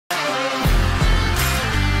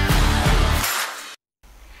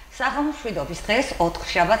საღამოშვიდობის დღეს 4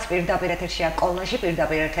 შაბათს პირდაპირ ეთერშია კოლაჟი,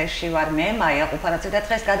 პირდაპირ ეთერში ვარ მე, მაია ყუფარაძე და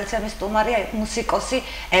დღეს გადაცემის სტუმარია მუსიკოსი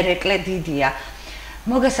ერეკლე დიდია.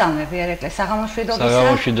 მოგესალმები ერეკლე,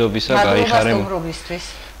 საღამოშვიდობისა,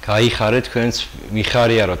 გაიხარეთ თქვენს,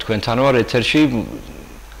 მიხარია რომ თქვენთან ვარ ეთერში,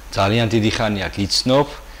 ძალიან დიდი ხანია გიცნობ,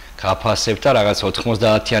 გაფასებ და რაღაც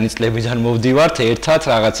 90-იანი წლებიდან მოვდივართ ერთად,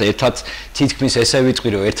 რაღაცა ერთად თითქმის ესე ვიტყვი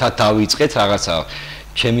რომ ერთად დავიწყეთ რაღაცა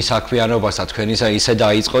ჩემი საქმიანობასა თქვენისა ისე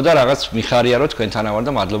დაიწყო და რაღაც მიხარია რომ თქვენთან ვარ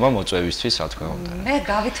და მადლობა მოწვევისთვის, რა თქმა უნდა. მე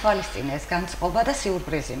გავითვალისწინე ეს განწყობა და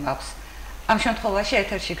სიურპრიზი მაქვს. ამ შემთხვევაში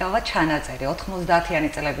ეთერში გავა ჩანაწერი 90-იანი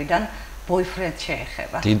წლებიდან boyfriend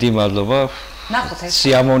შეეხება. დიდი მადლობა. ნახოთ ეს.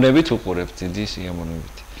 სიამოვნებით უყურებთ, დიდი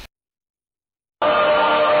სიამოვნებით.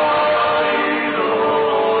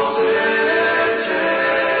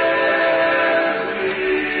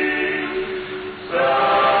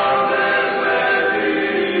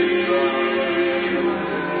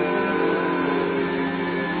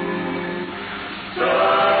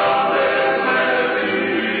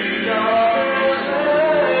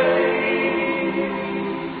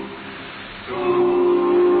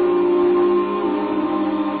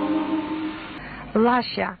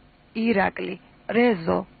 ლაშა, ირაკლი,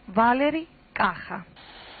 რეზო, ვალერი, კახა.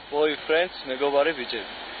 Boyfriends, მეგობარი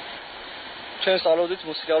ბიჭები. ჩვენ სწავლობდით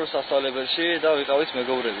მუსიკალურ სასწავლებელში და ვიყავით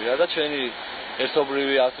მეგობრები რა და ჩვენი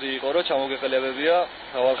ერთობლივი აზრი იყო რომ ჩამოგეყელებებია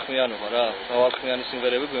თავარხმიანობა რა, თავარხმიანი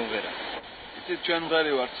სიმღერები გვემღერა. იცით ჩვენ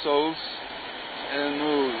მღერი ვართ souls,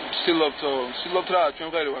 ნუ ვცდილობთ რა, ჩვენ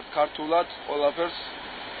მღერი ვართ ქართულად ყველაფერს,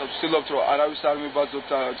 ვცდილობთ რომ არავის არ მიბაძოთ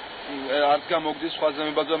და არც გამოგდის სხვაზე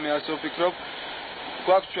მიბაძვა, მე ასე ვფიქრობ.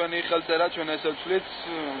 გვაქვს ჩვენი ხელწერა, ჩვენ ესე ვცვლით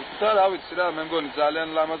და რა ვიცი რა, მე მგონი ძალიან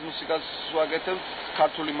ლამაზ მუსიკას ვაკეთებთ,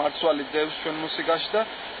 ქართული მარცვალი დევს ჩვენ მუსიკაში და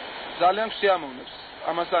ძალიან გვსიამოვნებს.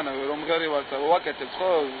 ამასთანავე რომ მღერი ვართ და ვაკეთებთ, ხო?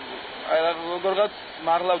 აი როგორღაც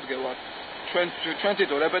მაღლა ვდგევართ. ჩვენ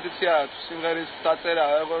თვითონ რეპეტიცია სიმღერის დაწერა,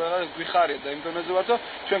 რაღაც გვიხარია და იმ დონეზე ვართ, რომ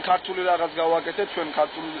ჩვენ ქართული რაღაც გავაკეთეთ, ჩვენ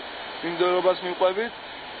ქართულ მიმდევრობას მივყვებით.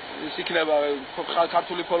 ის იქნება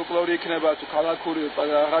ქართული ფოლკლორი იქნება თუ ქალაქური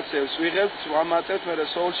რაღაცებს ვიღებთ, ვამატებთ, მე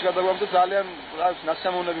სოულში გადაგვამთ და ძალიან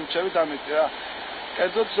ნასიამოვნები ვჩევით ამით რა.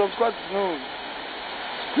 კერძოდ ვთქვა, ნუ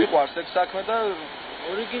გვიყვარს ეს საქმე და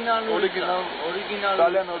ორიგინალური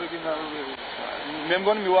ძალიან ორიგინალური. მე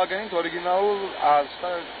მგონი მივაგენით ორიგინალურ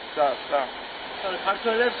აზრს და რა.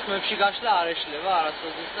 ქართველებს ხმებში გაშლა არ ეშლება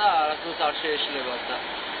არასოდეს და არასოდეს არ შეეშლება და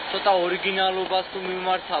ცოტა ორიგინალობას თუ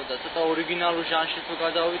მიმართავდა, ცოტა ორიგინალურ ჟანრში თუ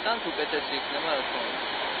გადავიტანთ, უკეთესი იქნება რა თქმა უნდა.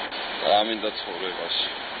 ამინდა ცხოვრებაში.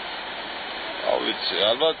 რა ვიცი,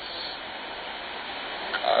 ალბათ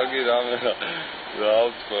კარგი რამე რა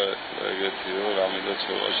ვთქვი, ეგეთი რომ ამინდა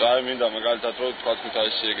ცხოვრებაში. აი მინდა მაგალითად რომ თქვა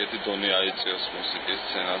ქუთაისში ეგეთი დონე აიწიოს მუსიკის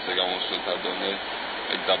სცენაზე გამოსვლთა დონე,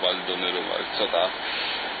 ეგ დაბალი დონე რომ არის ცოტა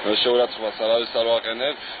შეურაცხყოფას არავის არ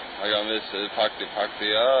ვაყენებ. მაგრამ ეს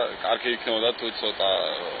ფაქტია, კარგი იქნებოდა თუ ცოტა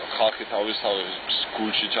ხალხი თავისთავად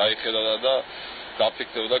გულში ჩაიხედავდა და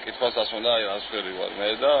დაფიქრდებოდა კითხვას ასმოდა აი რას ხერი ვარ მე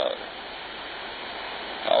და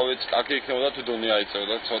ავეც კარგი იქნებოდა თუ დონე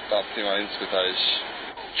აიწევდა ცოტა ფიმაინც ქუთაისში.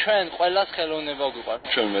 ჩვენ ყველას ხელოვნება გვიყვარს.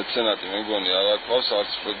 ჩვენ მეცენატი მეგონი არ აქვს,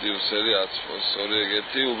 არც პროდიუსერი, არც სპონსორი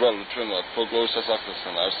ეგეთი, უბრალოდ ჩვენ ვართ ფოლკლორის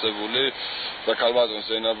სასახლესთან არსებული და ქალბატონ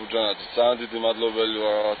ზენა ბუჯანაძე ძალიან დიდი მადლობელი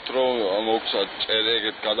ვართ, რომ მოგცა წერე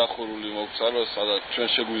ეგეთ გადახურული მოგცა, რომ სადაც ჩვენ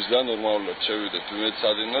შეგვიძლია ნორმალურად შევიდეთ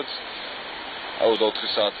მეცადინაც 4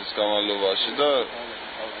 საათის განმავლობაში და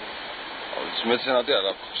მეცენატი არ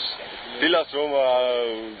აქვს. დილას რომ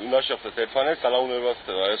უნდა შევხვდეთ ერთმანეთს, ალაუნებას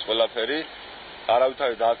ხდება ეს ყველაფერი.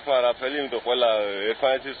 არავითარი დათქმა არაფერი, იმიტომ ყველა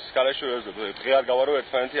ერთმანეთის გარეშე ვეძებთ. დღე არ გავარო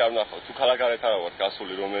ერთმანეთი არ ვნახავთ. თუ ქალაქგარეთ არა ვართ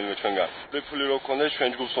გასული რომელიმე ჩვენგან. პრიფული რო გქონდეს ჩვენ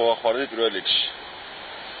ჯგუფს მოვახვარდით პირველ რიგში.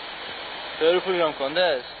 პრიფული რომ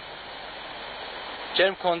გქონდეს? ჯერ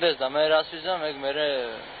მქონდეს და მე რას ვიზამ, ეგ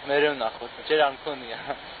მე ვნახოთ. ჯერ არ მქონია.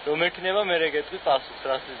 რომ ექნება მე გეტყვი პასუხს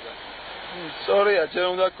რას ვიზამ. სწორია, ჯერ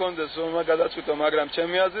უნდა გქონდეს რომ გადაწყვიტო, მაგრამ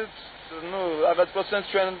ჩემი აზრით, ნუ რაღაც პროცენტს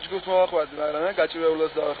ჩვენ ჯგუფს მოვახვარდით, მაგრამ მე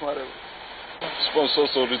გაჭირვებულებს დავახმარებ.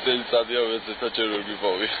 სპონსორს 2 წელიწადია ვეძებ და ჯერ ვერ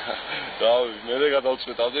გიპოვი. რავი, მე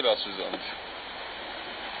გადავწყვეტავდი რას ვიზამთ.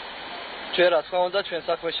 ჩვენ რა თქმა უნდა ჩვენ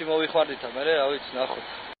საქმეში მოვიხარდით, მე რა ვიცი, ნახოთ.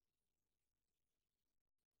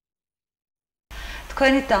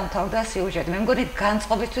 თქვენი დამთავრდა სიუჟეტი. მე მგონი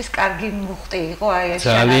განწყობისთვის კარგი მუხტი იყო აი ეს.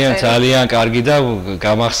 ძალიან კარგი და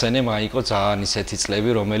გამახსენე მაიკო ძალიან ისეთი წლები,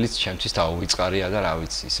 რომელიც ჩემთვის დაუვიწყარია და რა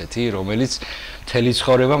ვიცი, ისეთი, რომელიც მთელი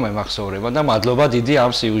ცხოვრება მემახსოვრება და მადლობა დიდი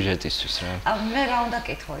ამ სიუჟეტისთვის რა. მე რა უნდა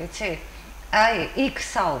კითხო, იცი? აი, იქ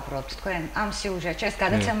საუბრობთ თქვენ ამ სიუჟეტში, ეს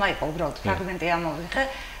გადაცემა იყო უბრალოდ ფრაგმენტი ამოვიღე.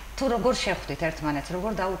 თუ როგორ შევხვდით ერთმანეთს,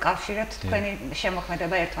 როგორ დაუკავშირებთ თქვენი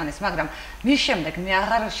შემოქმედება ერთმანეთს, მაგრამ მის შემდეგ მე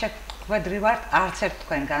აღარ შეხვედრი ვარ არც ერთ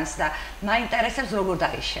თქვენგანს და მაინტერესებს როგორ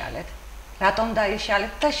დაიშალეთ. რატომ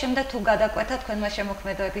დაიშალეთ და შემდეგ თუ გადაკვეთა თქვენმა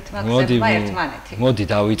შემოქმედებითმა გზებმა ერთმანეთი. მოდი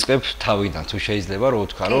დავიწყებ თავიდან, თუ შეიძლება რო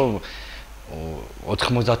ვთქვა, რომ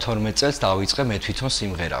 92 წელს დავიწყე მე თვითონ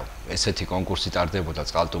სიმღერა. ესეთი კონკურსი ტარდებოდა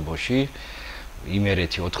წყალტუბოში,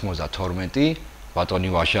 იმერეთი 92 ბატონი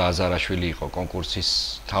ვაშა აზარაშვილი იყო კონკურსის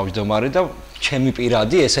თავმჯდომარე და ჩემი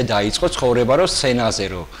პირადი ესე დაიწყო ცხოვრება რომ სცენაზე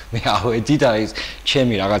რომ მე ავედი და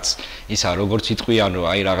ჩემი რაღაც ისა როგორც იტყვიან რომ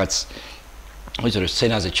აი რაღაც ვიცი რომ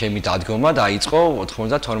სცენაზე ჩემი დადგომა დაიწყო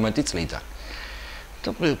 92 წლიდან.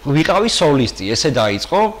 ვიყავი სოლისტი, ესე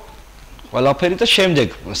დაიწყო ყველაფერი და შემდეგ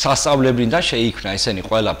სასწავლებლიდან შეიქმნა ესენი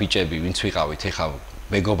ყველა ბიჭები ვინც ვიყავით ეხა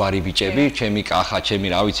მეგობარი ბიჭები, ჩემი კახა, ჩემი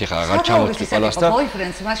რა ვიცი ხა აღარ ჩამოვთვლი ყველას და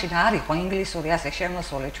boyfriends მაშინ არ იყო ინგლისური ასე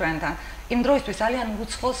შემოსული ჩვენთან. იმ დროისთვის ძალიან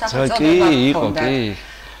უცხო სახელწოდება ჰქონდა.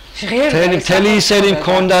 მთელი ისენი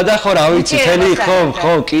მქონდა და ხო რა ვიცი,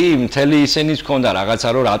 ხო, კი, მთელი ისენი მქონდა რაღაცა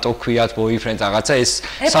რომ რატო ქვიათ boyfriend რაღაცა ეს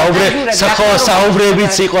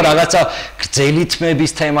საუბრებიც იყო რაღაცა გრძელი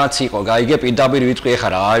თმების თემაც იყო. გაიგე პირდაპირ ვიტყვი ხა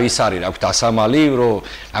რა ის არის რა დასამალი რომ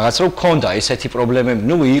რაღაც რომ მქონდა ესეთი პრობლემები,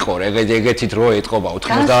 ნუ იყო ეგეთი დრო ეთყობა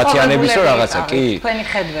 90-იანების რომ რაღაცა კი. თქვენი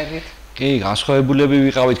ხედვებით კი, განსხვავებულები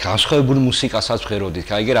ვიყავით, განსხვავებულ მუსიკასაც ვღეროდით.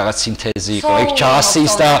 გაიგე, რაღაც სინთეზი იყო, ეგ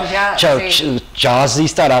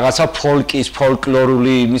ჯაზის და რაღაცა ფოლკის,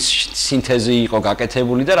 ფოლკლორული იმის სინთეზი იყო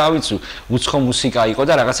გაკეთებული და რა ვიცი, უცხო მუსიკა იყო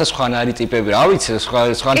და რაღაცა სხვანაირი ტიპები, რა ვიცი,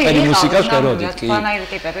 სხვანაირი მუსიკას ვღეროდით, კი. სხვანაირი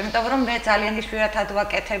ტიპები, იმიტომ რომ მე ძალიან იშვიათად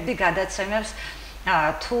ვაკეთებდი გადაცემებს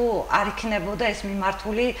თუ არ იქნებოდა ეს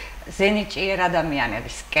მიმართული ზენიჭიერ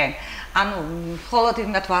ადამიანებისკენ. ანუ მხოლოდ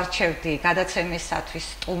იმათ ვარჩევდი გადაცემისათვის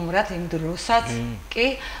სტუმრად იმ დროსაც კი,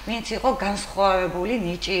 ვინც იყო განსხვავებული,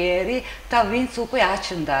 ნიჭიერი და ვინც უკვე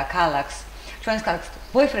აჩნდა ქალაქს. ჩვენს ქალაქს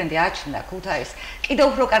boyfriend-ი აჩნდა ქუთაისს. კიდევ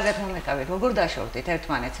უფრო კარგად მომეყავით, როგორ დაშორდით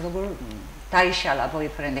ერთმანეთს, როგორ დაიშალა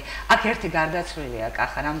boyfriend-ი. აქ ერთი გარდაცვლილია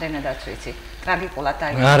კახა, რამდენადაც ვიცი. ტრაგიკულად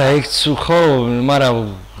დაიშალა. არა, ეგ ხო, მაგრამ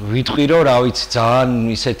ვიტყვი რომ რა ვიცი, ძალიან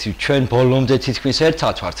ისეთი ჩვენ ბოლომდე თითქმის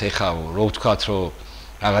ერთად ვართ, ეხა რო ვთქვათ რომ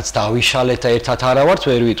რაღაც დავიშალეთ და ერთად არა ვართ,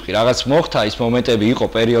 ვერ ვიტყვი. რაღაც მოხდა ის მომენტები იყო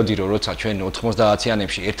პერიოდი რომ როცა ჩვენ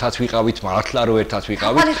 90-იანებში ერთად ვიყავით, მართლა რომ ერთად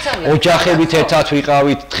ვიყავით, ოჯახებით ერთად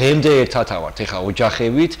ვიყავით, დღემდე ერთად ვართ. ეხა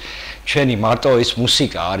ოჯახებით ჩვენი მარტო ეს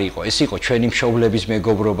მუსიკა არ იყო, ეს იყო ჩვენი მშობლების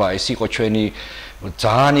მეგობრობა, ეს იყო ჩვენი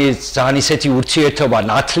ძალიან ისეთი ურთიერთობა,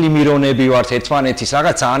 ნათლი მირონები ვართ ერთმანეთის,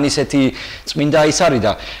 რაღაც ძალიან ისეთი წმინდა ის არის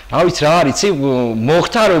და რა ვიცი რა არის,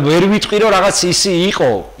 მოხდა რომ ვერ ვიტყვი რომ რაღაც ისი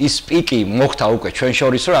იყო, ის პიკი მოხდა უკვე ჩვენ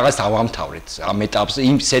შორის რომ რაღაც დავამთავრეთ, ამ ეტაპზე,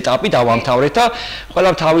 იმ ეტაპი დავამთავრეთ და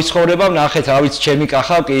ყველამ თავის ცხოვრება ვნახეთ, რა ვიცი, ჩემი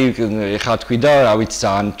კახა კი ეხა თქვი და რა ვიცი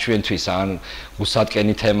ძალიან ჩვენთვის ძალიან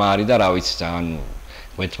გულსატკენი თემა არის და რა ვიცი ძალიან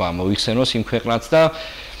გვეთმა მოიხსენოს იმ ქვეყნად და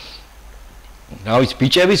რა ვიცი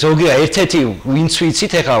ბიჭები ზოგია ერთ-ერთი ვინც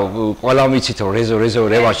ვიცით ეხა ყველა ვიცით რომ რეზო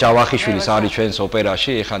რევან ჯავახიშვილის არის ჩვენს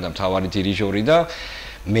ოპერაში ეხა და მთავარი დირიჟორი და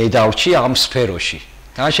მე დავრჩი ამ სფეროში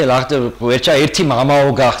და შელახდა ერთი მამაო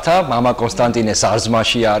გახდა მამა კონსტანტინე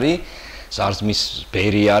სარზმაში არის სარზმის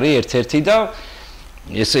ბერი არის ერთ-ერთი და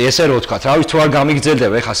ესე რო ვთქვა რა ვიცი თუ არ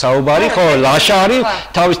გამიგრძელდება ეხა საუბარი ხო ლაშა არის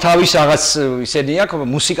თავის რაღაც ისენი აქვს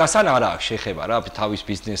მუსიკასთან არ აქვს შეხება რა თავის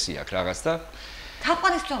ბიზნესი აქვს რაღაც და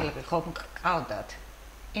თაყვანისმცემლები ხო ყავდათ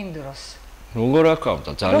იმ დროს როგორ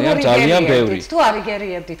აკავდა ძალიან ბევრი თუ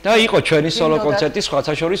ავიგერიებდით და იყო ჩვენი სოლო კონცერტი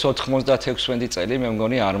სხვათა შორის 96 წელი მე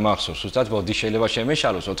მგონი არ მახსოვს ზუსტად ბოდი შეიძლება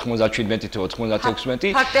შემეშალოს 97 თუ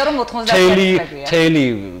 96 ფაქტია რომ 96 თელი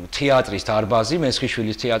თეატრის დარბაზი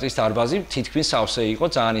მესხიშვილის თეატრის დარბაზი თითქმის სავსე იყო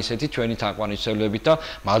ძალიან ისეთი ჩვენი თაყვანისმცემლებით და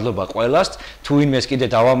მადლობა ყველას თუ ვინმეს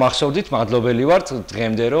კიდე დავამახსოვდით მადლობელი ვართ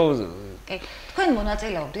დღემდე რომ თქვენ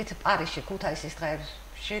მონაწილეობდით პარიზში ქუთაისის დღეებში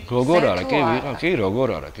როგორ არა კი ვიყავ კი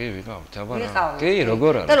როგორ არა კი ვიყავ თაბარა კი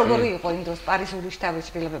როგორ არა და როგორი იყო იმ დროს პარიზული შტაბის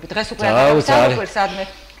შვილებები დღეს უკვე აღარ სადმე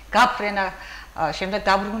გაფრენა შემდეგ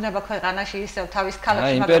დაბრუნება ქვეყანაში ისევ თავის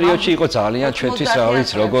ქალაქში იმ პერიოდში იყო ძალიან ჩვენთვის რა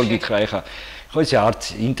ვიცი როგორ გითხრა ეხა ხო იცი არც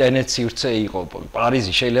ინტერნეტ სივრცე იყო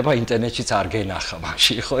პარიზი შეიძლება ინტერნეტშიც არ გენახა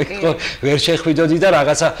მაშინ ხო იყო ვერ შეხვიდოდი და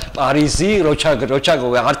რაღაცა პარიზი როჩა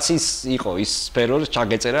არც ის იყო ის სფერო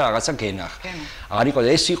ჩაგეწერა რაღაცა გენახა არ იყო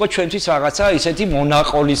ეს იყო ჩვენთვის რაღაცა ისეთი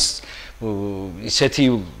მონაყოლის ისეთი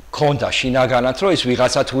ქონდა შინაგანად რომ ეს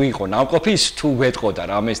ვიღაცა თუ იყო ნავყოფი ის თუ ვეტყოდა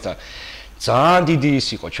რამეს და ძალიან დიდი ის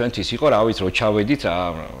იყო ჩვენთვის იყო რა ვიცი რო ჩავედით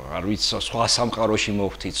არ ვიცი სხვა სამყაროში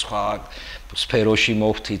მოვხდით სხვა სფეროში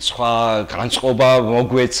მოვხდით სხვა განწყობა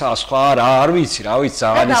მოგვეცა სხვა არ ვიცი რა ვიცი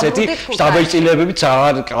ძალიან ისეთი შტაბეჭდილებები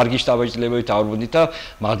ძალიან კარგი შტაბეჭდილებებით დავრბუნდით და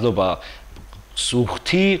მადლობა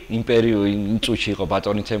სუხთი იმ წუთში იყო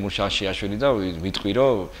ბატონი თემურ შანშიაშვილი და ვიტყვი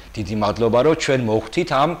რომ დიდი მადლობა რომ ჩვენ მოვხვდით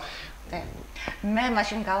ამ მე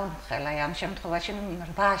მაშინ გავხელა ამ შემთხვევაში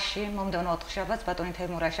 8-ში მომდევნო 4 შაბათს ბატონი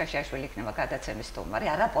თემურ შანშიაშვილი იქნება გადაცემის სტუმარი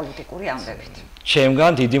არა პოლიტიკური ამბებით.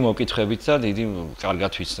 ჩემგან დიდი მოკითხვებით და დიდი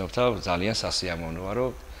კარგად ვიცნობთ და ძალიან სასიამოვნოა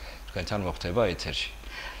რომ თქვენთან მოხდება ეთერში.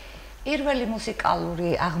 პირველი მუსიკალური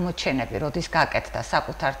აღმოჩენები როდის გაკეთდა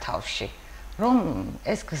საკუთარ თავში რომ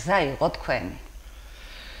ეს გზა იყო თქვენი?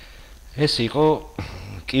 ეს იყო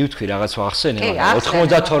კი ვთქვი რაღაც ვახსენე, მაგრამ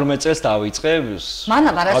 92 წელს დავიწყე.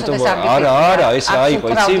 მანამ არასოდეს არ გიქნა. არა, ეს რა იყო,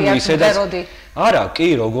 იცი, ისედაც არა, კი,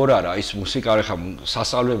 როგორ არა, ის მუსიკა ხა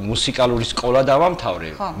სასწავლებელი მუსიკალური სკოლა დავამთავრე,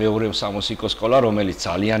 მეორე სამუსიკო სკოლა, რომელიც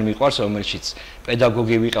ძალიან მიყვარს, რომელშიც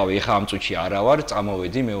პედაგოგი ვიყავი, ეხა ამ წუთში არა ვარ,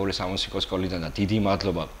 წამოვედი მეორე სამუსიკო სკოლიდან და დიდი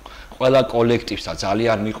მადლობა ყველა კოლექტივს და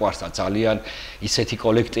ძალიან მიყვარს და ძალიან ისეთი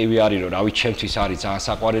კოლექტივი არის, რომ რავი, ჩემთვის არის ძალიან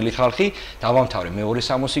საყვარელი ხალხი, დავამთავრე მეორე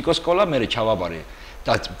სამუსიკო სკოლა, მე ჩავაბარე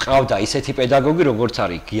და ყავდა ისეთი პედაგოგი როგორც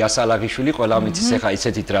არის გიასალაღიშვილი, ყველა მიცის ეხა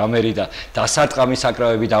ისეთი დრამერი და დასარტყამი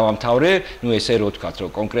საკრავები დავამთავრე, ნუ ესე რო ვთქვათ, რომ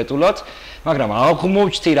კონკრეტულად, მაგრამ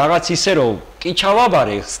აღმოჩნდი რაღაც ისე რომ კი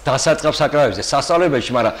ჩავაბარე დასარტყამ საკრავებზე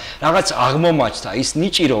სასწავლებელში, მაგრამ რაღაც აღმომაჩნდა ის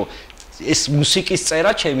ნიჭი რომ ეს მუსიკის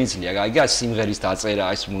წერა შემიძლია, გაიგე, სიმღერის დაწერა,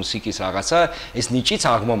 ეს მუსიკის რაღაცა, ეს ნიჭიც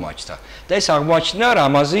აღმომაჩნდა. და ეს აღმოაჩინა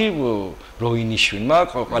რამაზი როინიშვილმა,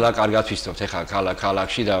 ყველა კარგად ვიცნობთ, ეხა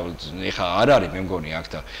ქალაქში და ეხა არ არის, მე მგონი აქ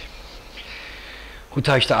და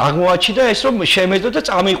ქუთაისში და აღმოაჩინა ეს რომ შემეძლო და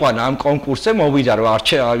წამიყვანა ამ კონკურსზე, მოვიდა რომ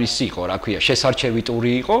ის იყო, რა ქვია, შესარჩევი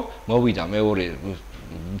ტური იყო, მოვიდა მეორე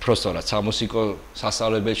უბრალოდ სამუსიკო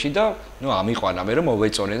სასწავლებელში და ნუ ამიყვანა მე რომ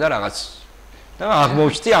მოვეწონე და რაღაც და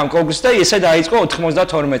აღმოჩნდი ამ კონკურსზე და ესე დაიწყო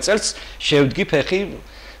 92 წელს შევდგი ფეხი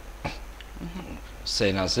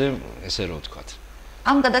სცენაზე, ესე რო ვთქვათ.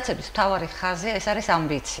 ამ გადაცემის მთავარი ხაზია ეს არის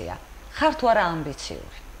ამბიცია. ხარ თუ არა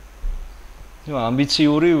ამბიციური? ნუ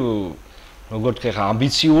ამბიციური, როგორ თქვი ხა,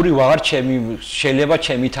 ამბიციური ვარ, შეიძლება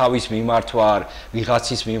ჩემი თავის მიმართ ვარ,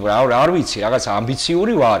 ვიღაცის მიმართ, არ ვიცი, რაღაც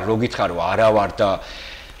ამბიციური ვარ, რო გითხარ რომ არა ვარ და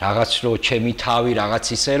რაღაც რო ჩემი თავი რაღაც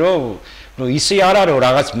ისე რომ ну ისი არა რომ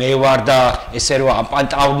რაღაც მე ვარ და ესე რომ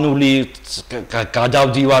აპანტავნული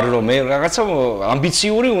გადავდივარ რომ მე რაღაცა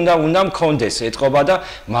ამბიციური უნდა მქონდეს ეთყობა და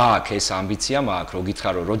მაქვს ეს ამბიცია მაქვს რო გითხრა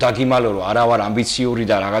რომ დაგიმალო რომ არა ვარ ამბიციური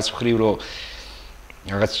და რაღაც მხრივ რომ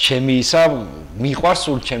რაღაც ჩემი ისა მიყვარს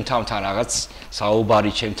სულ ჩემთან რაღაც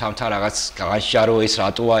საუბარი ჩემთან რაღაც განსჯარო ეს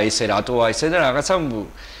რატოა ესე და რაღაცა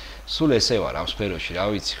სულ ესე ვარ ამ სფეროში რა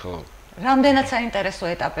ვიცი ხო რამდენად საინტერესო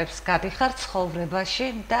ეტაპებს გადიხარ ცხოვრებაში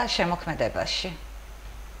და შემოქმედებაში?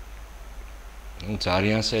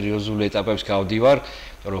 ძალიან სერიოზულ ეტაპებს გავდივარ,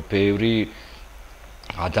 რომ ბევრი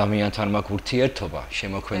ადამიანთან მაქვს ურთიერთობა,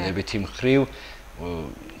 შემოქმედებითი მხრივ,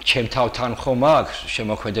 ჩემ თავთან ხომ აქვს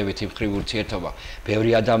შემოქმედებითი მხრივ ურთიერთობა.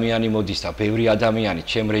 ბევრი ადამიანი მოდის და ბევრი ადამიანი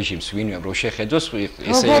ჩემ რეჟიმს ვინმე რო შეხედოს,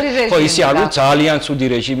 ესე ხო ისი არის ძალიან ცუდი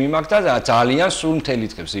რეჟიმი მაქვს და ძალიან სულ მთელი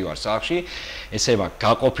დღეს ვივარ სახლში. ესე მაქვს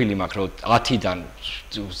გაყოფილი მაქვს რომ 10-დან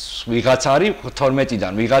ვიღაც არის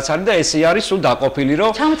 12-დან ვიღაც არის და ესე არის სულ დაყოფილი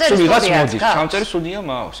რომ სულ ვიღაც მოდის ჩამწერი სუდია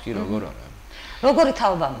მაქვს კი როგორ არა როგორი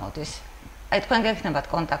თაობა მოდის აი თქვენ გექნებათ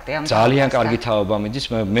კონტაქტი ამ ძალიან კარგი თაობა მიდის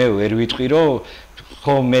მე ვერ ვიტყვი რომ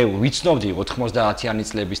ხო მე ვიცნობდი 90-იანი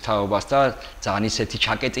წლების თაობას და ძალიან ისეთი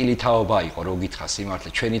ჩაკეტილი თაობა იყო რო გითხრა სიმართლე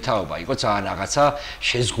ჩვენი თაობა იყო ძალიან რაღაცა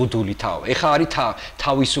შეზღუდული თაობა ეხა არის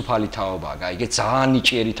თავისუფალი თაობა გაიგე ძალიან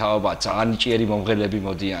ნიჭიერი თაობა ძალიან ნიჭიერი მომღერლები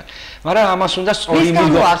მოდიან მაგრამ ამას უნდა სწორი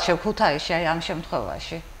მიგო არჩევ ქუთაისში აი ამ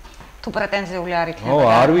შემთხვევაში თუ პრეტენზიული არ იქნება ო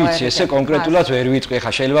არ ვიცი ესე კონკრეტულად ვერ ვიტყვი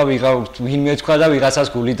ეხა შეიძლება ვინმე თქვა და ვიღაცას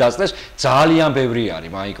გული დაწნეს ძალიან ბევრი არის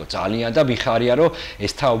მაიკო ძალიან და მიხარია რომ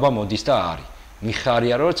ეს თაობა მოდის და არის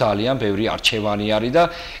მიხარია რომ ძალიან ბევრი არჩევანი არის და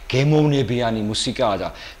გემოვნებიანი მუსიკაა და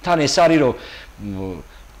თან ეს არის რომ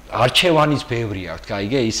არჩევანის ბევრი აქვს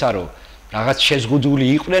გაიგე ისა რომ რაღაც შეზღუდული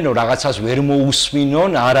იყვნენ რომ რაღაცას ვერ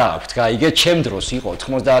მოусმინონ არა აქვს გაიგე ჩემ დროს იყო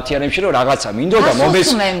 90-იანებში რომ რაღაცა მინდოდა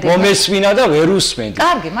მომესმინა და ვერ უსმენდი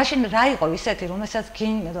კარგი მაშინ რა იყო ისეთი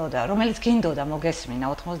რომელიც გინდოდა მოგესმინა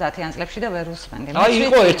 90-იან წლებში და ვერ უსმენდი აი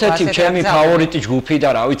იყო ერთ-ერთი ჩემი ფავორიტი ჯგუფი და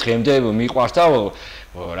რავი დღემდე მიყვარს და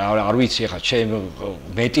არ ვიცი ხა ჩემ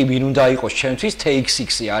მეტი ვინ უნდა იყოს ჩემთვის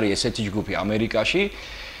TX6 არის ესეთი ჯგუფი ამერიკაში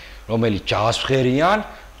რომელიც ჯაზღერიან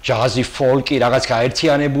ჯაზი ფოლკი რაღაც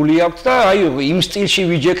გაერთიანებული აქვს და აი იმ სტილში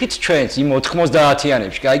ვიჯექით ჩვენს იმ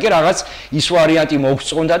 90-იანებში გაიგე რაღაც ის ვარიანტი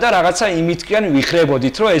მოგწონდა და რაღაცა იმითკენ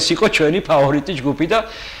ვიხრებოდით რომ ეს იყო ჩვენი ფავორიტი ჯგუფი და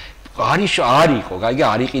არ იყო გაიგე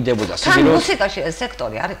არ იყიდებოდა სიგირო მუსიკაში ეს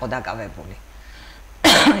სექტორი არ იყო დაკავებული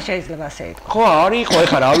შეიძლება ასე ითქვას. ხო, არის იყო,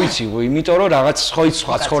 ეხლა რა ვიცი, იმიტომ რომ რაღაც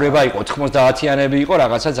სხვა ცხოვრება იყო, 90-იანები იყო,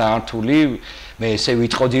 რაღაცა ძალიან რთული, მე ესე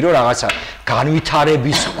ვიტყოდი, რომ რაღაცა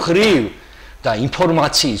განვითარების მხრივ და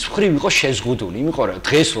ინფორმაციის მხრივ იყო შეზღუდული, იმიტომ რომ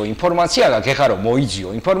დღეს რო ინფორმაცია გაქვს, ეხლა რომ მოიძიო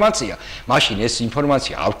ინფორმაცია, მაშინ ეს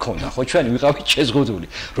ინფორმაცია არ გქონდა, ხო, ჩვენ ვიყავით შეზღუდული.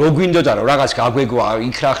 რო გვინდოდა რომ რაღაც გაგვეგვა,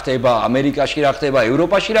 იქ რა ხდება, ამერიკაში რა ხდება,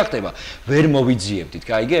 ევროპაში რა ხდება, ვერ მოვიძიებდით,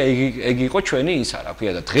 გაიგე? ეგ იყო ჩვენი ისა, რა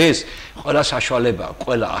ქვია და დღეს ყველა საშუალებაა,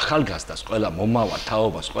 ყველა ახალგაზრდას, ყველა მომავალ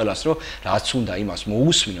თაობას, ყველას რომ რაც უნდა იმას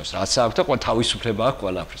მოусმინოს, რაც აქვს და თავისუფლება აქვს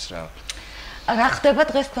ყველაფრის რა. რა ხდება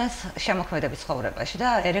დღეს თქვენს შემოქმედების ცხოვრებაში და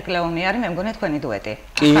ერეკლეონი არის მე მგონი თქვენი დუეტი.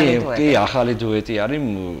 კი, ახალი დუეტი არის.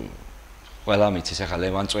 ყველა მიცის ახლა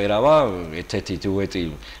ლევან წვერავა, ერთ-ერთი დუეტი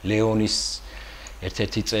ლეონის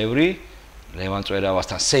ერთ-ერთი წევრი, ლევან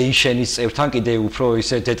წვერავასთან სეიშენის წევრთან კიდე უფრო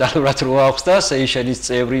ისე დეტალურად რო აქვს და სეიშენის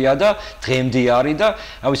წევრია და დღემდე არის და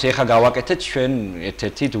რა ვიცი ახლა გავაკეთეთ ჩვენ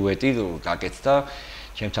ერთ-ერთი დუეტი გაკეთდა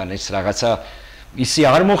ჩემთან ეს რაღაცა ისი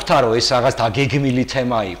არ მოხდა რომ ეს რაღაც დაგეგმილი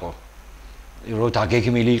თემა იყო. რო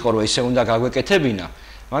დაგეგმილი იყო რომ ესე უნდა გაგვეკეთებინა,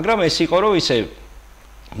 მაგრამ ეს იყო რომ ისე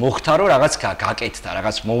მოხდა რომ რაღაც გაკეთდა,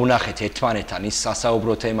 რაღაც მოვნახეთ ერთმანეთთან ის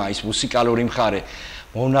სასაუბრო თემა, ის მუსიკალური მხარე,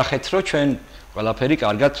 მოვნახეთ რომ ჩვენ ყველაფერი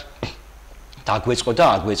კარგად დაგვეწყო და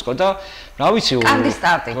აგვეწყო და რა ვიცი კარგი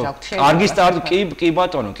სტარტი გაქვთ შეიძლება. კარგი სტარტი კი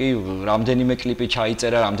ბატონო, კი რამდენიმე კლიპი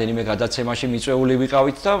ჩაიწერა, რამდენიმე გადაცემაში მიწვეული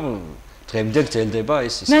ვიყავით და დღემდე გრძელდება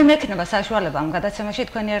ეს ის. მე მექნება საშუალება ამ გადაცემაში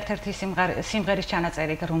თქვენი ერთ-ერთი სიმღერის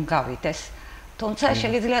ჩანაწერი რომ გავიდეს. თუმცა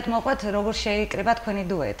შეგიძლიათ მოყვეთ როგორ შეიკრიბა თქვენი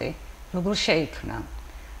დუეტი, როგორ შეიქმნა.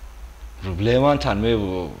 პრობლემანთან მე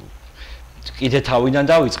კიდე თავიდან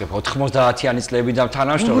დავიწყებ 90-იანი წლებიდან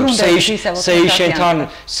თანამშრომლობ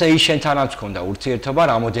სეიშენთანაც მქონდა ურთიერთობა,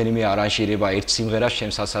 რამოდენიმე არანჟირება ერთ სიმღერას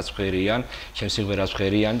ჩემს სასაცმელიან, ჩემს სიმღერას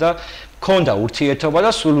ხერიან და მქონდა ურთიერთობა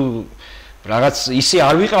და სულ რაღაც ისე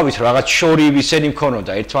არ ვიყავით რაღაც შორი ისენი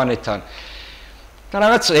მქონოდა ერთმანეთთან და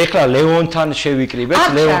რაღაც ეხლა ლეონთან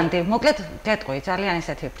შევიკრიბეთ ლეონტი მოკლედ გეტყვი ძალიან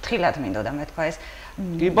ისეთი ფრთხილად მინდოდა მე თქვა ეს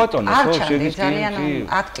კი ბატონო ხო შეგიძლიათ ძალიან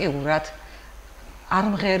აქტიურად არ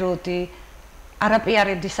მღეროდი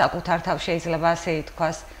არაპიარებდი საკუთარ თავს შეიძლება ასე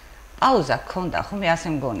ითქვას პაუზა გქონდა ხო მე ასე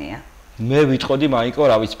მგონია მე ვიტყოდი მაიკო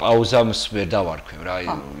რა ვიცი პაუზას ვერ დავარქვევ რა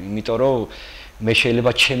იმიტომ რომ მე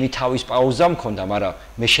შეიძლება ჩემი თავის პაუზა მქონდა, მაგრამ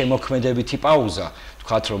მე შემოქმედებითი პაუზა,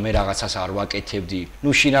 თქვათ რომ მე რაღაცას არ ვაკეთებდი. ნუ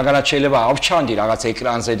შინაგანად შეიძლება ავჩანდი რაღაც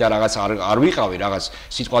ეკრანზე და რაღაც არ ვიყავი, რაღაც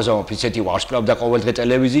სიტყვაზე ისეთი ვარსკვლავ და ყოველდღე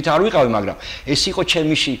ტელევიზიით არ ვიყავი, მაგრამ ეს იყო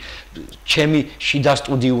ჩემი შიდა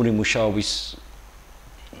სტუდიური მუშაობის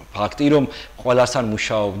ფაქტი, რომ ყველასთან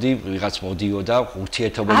მუშაობდი, ვიღაც მოდიოდა,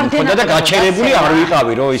 ურთიერთობები მქონდა და გაჩერებული არ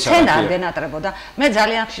ვიყავი, რომ ისა. შენ არ გენატრებოდა. მე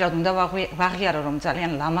ძალიან ხშირად უნდა ვაღიარო, რომ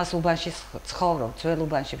ძალიან ლამას უბანში ცხოვრობ, ძველ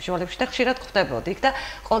უბანში, ბრძოლებში და ხშირად ხვდებოდი იქ და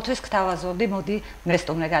ყოველთვის გთავაზობდი, მოდი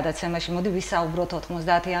მესტუმრე გადაცემაში, მოდი ვისაუბროთ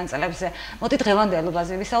 90-იან წლებზე, მოდი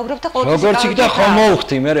დღევანდელობაზე ვისაუბროთ და ყოველთვის როგორც იქ და ხომ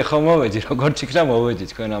მოვხდი, მე ხომ მოვედი, როგორც იქ და მოვედი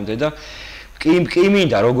თქვენამდე და კი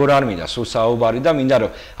მინდა როგორ არ მინდა სულ საუბარი და მინდა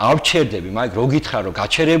რომ ავჩერდები, მაგრამ რო გითხრა რომ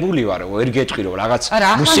გაჩერებული ვარ, ვერ გეტყვი რომ რაღაც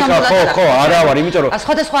მუსიკა ხო არა ვარ, იმიტომ რომ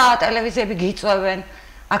სხვადასხვა ტელევიზიები გიწევენ,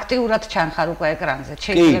 აქტიურად ჩანხარ უკვე ეკრანზე,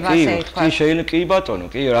 შეიძლება ასე ითქვას. კი, შეიძლება კი ბატონო,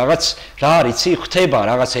 კი რაღაც რა არის, იცი, ხდება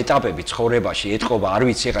რაღაც ეტაპები ცხოვრებაში, ეთყობა, არ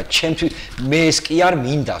ვიცი, ეხლა ჩემთვის მე ეს კი არ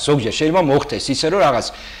მინდა, ზოგჯერ შეიძლება მოხდეს ისე რომ რაღაც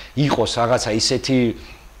იყოს რაღაცა ისეთი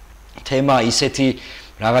თემა, ისეთი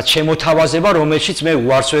რაღაც შემოთავაზება, რომელშიც მე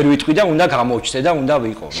უარს ვერ ვიტყვი და უნდა გამოჩნდე და უნდა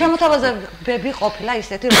ვიყო. შემოთავაზებები ყოფილა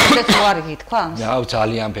ისეთი, რომელშიც უარი გითქვა? რა,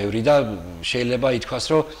 ძალიან ბევრი და შეიძლება ითქვას,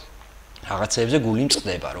 რომ რაღაცებზე გული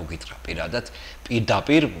მწყდება, რო გითხრა პირადად,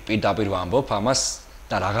 პირდაპირ ვამბობ ამას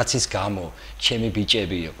და რაღაცის გამო, ჩემი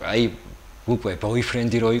ბიჭები, აი უკვე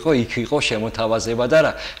ბოიფრენდი რო იყო, იქ იყო შემოთავაზება და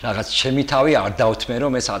რაღაც ჩემი თავი არ დავთმე,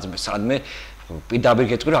 რომ ეს სადმე პირდაპირ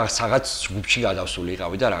გეტყვი რომ რაღაც ჯგუფში გადავსული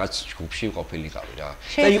იყავი და რაღაც ჯგუფში ყოფილიყავი რა.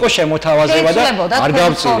 და იყო შემოთავაზება და არ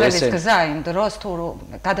გავწირე ესე. გზა იმ დროს თუ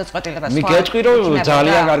გადაწყვეტილება სხვა. მე გეტყვი რომ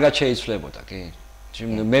ძალიან კარგად შეიცვლებოდა, კი.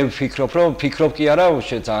 მე ვფიქრობ კი არა,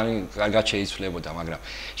 ძალიან კარგად შეიცვლებოდა, მაგრამ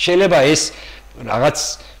შეიძლება ეს რაღაც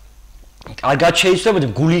კარგად შეიცვლებოდა,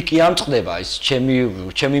 გული კი არ მწყდება, ეს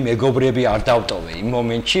ჩემი მეგობრები არ დავტოვე. იმ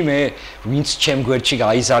მომენტში მე ვინც ჩემ გვერდში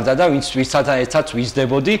გაიზარდა და ვისაც ერთად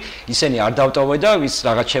ვიზდებოდი, ისინი არ დავტოვე და ვის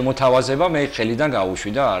რაღაც შემოთავაზება მე ხელიდან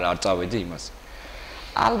გავუშვი და არ წავედი იმას.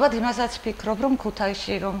 ალბათ იმასაც ფიქრობ, რომ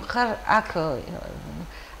ქუთაისში რომ ხარ, აქ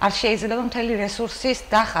არ შეიძლება მთელი რესურსის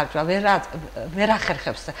დახარჯვა, ვერ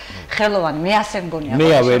ახერხებს ხელოვანი, მე ასე მგონია. მე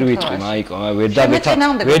ვერ ვიტყვი, მაიკო, ვერ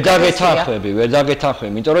დაგეთანხმები,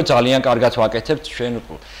 იმიტომ რომ ძალიან კარგად ვაკეთებთ ჩვენ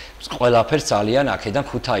ყველაფერს ძალიან აქედან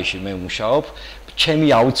ქუთაისში მე მუშაობ, ჩემი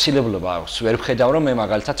აუცილებლობა ვერ ვხედავ რომ მე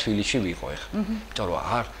მაგალითად თბილისში ვიყო ეხლა. იმიტომ რომ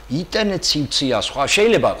არ ინტერნეტ სიმცია სხვა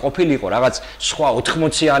შეიძლება ყოფილიყო რაღაც სხვა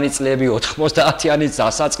 80-იანი წლები, 90-იანი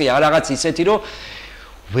დასაწყი არ რაღაც ისეთი რომ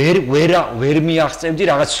ვერ მიაღწევდი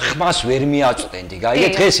რაღაც ხმას ვერ მიაწვდენდი. გაიგე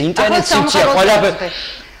დღეს ინტერნეტ სიმცია ყველაფერი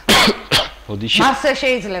მასე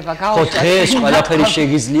შეიძლება გაუშვათ. ხო დღეს ყველაფერი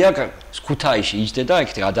შეგიძლია ქუთაისში იჯდე და ეგ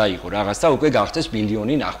გადაიყო რაღაც და უკვე გახდეს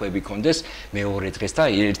მილიონი ნახვები კონდეს მეორე დღეს და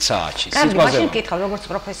 1 საათში. კარგი, მაშინ გითხავ როგორც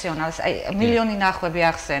პროფესიონალს, აი მილიონი ნახვები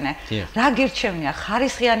ახსენე. რა გირჩევნია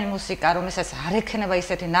ხარისხიანი მუსიკა, რომელსაც არ ექნება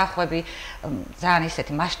ისეთი ნახვები, ძალიან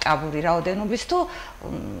ისეთი მასშტაბური რაოდენობის თუ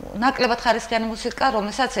ნაკლებად ხარისხიანი მუსიკა,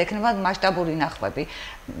 რომელსაც ექნება მასშტაბური ნახვები.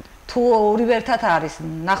 თუ ორივე ერთად არის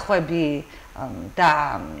ნახვები და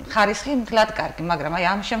ხარისხი მთლად კარგი, მაგრამ აი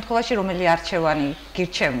ამ შემთხვევაში რომელი არჩევანი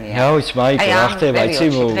გირჩევნია? რა ვიცი, მაიკო, რა ხდება, იცი,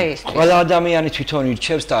 ყველა ადამიანი თვითონ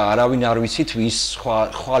ირჩევს და არავინ არ ვიცით ვის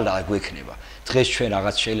ხვალა გვექნება. დღეს ჩვენ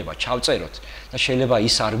რაღაც შეიძლება ჩავწეროთ და შეიძლება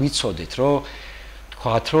ის არ ვიცოდეთ, რომ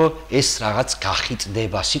თქვათ, რომ ეს რაღაც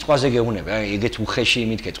გახიტდება, სიტყვაზე გეუბნება, ეგეთ უხეში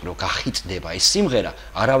იმით გეტყვი, რომ გახიტდება ეს სიმღერა,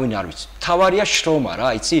 არავინ არ ვიცი. თავარია შრომა რა,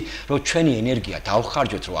 იცი, რომ ჩვენი ენერგია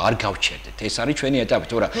დავხარჯოთ, რომ არ გავჩერდეთ. ეს არის ჩვენი ეტაპი,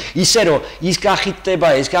 თორემ ისე რომ ის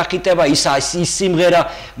გახიტდება, ის სიმღერა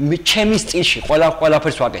ჩემი სტილში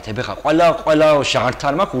ყველაფერს ვაკეთებ. ეხლა ყველა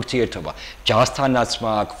ჟანრთან მაქვს ურთიერთობა. ჯაზთანაც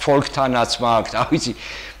მაქვს, ფოლკთანაც მაქვს, რა ვიცი,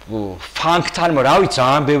 ფანკთან, რა ვიცი,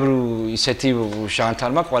 ძალიან ბევრი ისეთი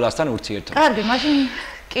ჟანრთან მაქვს ყველასთან ურთიერთობა. კარგი, მაშინ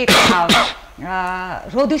კითხავ,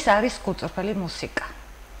 როდის არის გულწრფელი მუსიკა?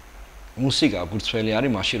 მუსიკა გულწრფელი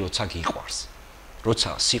არის მაშინ, როცა გიყვარს. როცა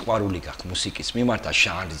სიყვარული გაქვს მუსიკის მიმართ და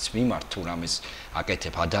ჟანრის მიმართ, თუ რამეს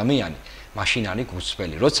აკეთებ ადამიანი, მაშინ არის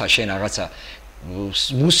გულწრფელი. როცა შენ რაღაცა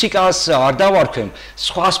მუსიკას არ დავარქვენ,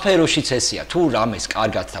 სხვა სფეროშიც ესეა. თუ რამეს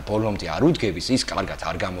კარგად და ბოლომდე არ უდგების, ის კარგად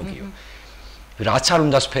არ გამოგიო. რაც არ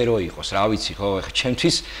უნდა სფერო იყოს, რა ვიცი, ხო, ეხლა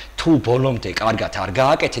ჩემთვის თუ ბოლომდე კარგად არ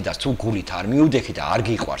გააკეთე და თუ გულით არ მიუდექი და არ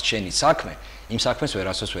გიყვარს შენი საქმე, იმ საქმეს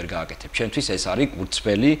ვერასოდეს ვერ გააკეთებ. ჩემთვის ეს არის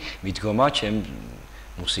გულწრფელი მიდგომა ჩემ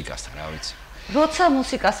მუსიკასთან, რა ვიცი. როცა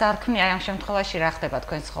მუსიკას არ ქმნია, ამ შემთხვევაში რა ხდება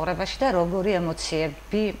თქვენ ცხოვრებაში და როგორი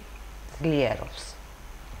ემოციები ძლიერობს?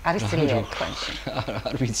 არის ძლიერი თქვენში?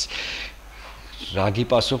 არ ვიცი. რა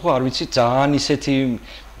გიპასუხო, არ ვიცი, ძალიან ისეთი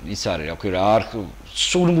ის არის, რა ქვია, არ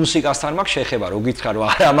სულ მუსიკასთან მაქვს შეხება, რო გითხრა რომ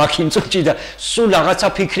არა მაქვს იმ წუთში და სულ რაღაცა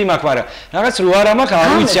ფიქრი მაქვს, მაგრამ რაღაც რო არა მაქვს, არ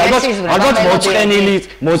ვიცი, ალბათ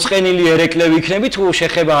მოწყენილი ერეკლე ვიქნები თუ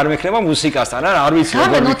შეხება არ მექნება მუსიკასთან, არ ვიცი როგორ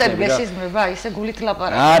ვიქნები. ნოტები მესიზმრება, ისე გულით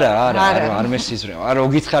ლაპარაკი. არა, არ მესიზმრება. რო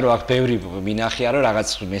გითხრა რომ აქ ბევრი მინახია რომ რაღაც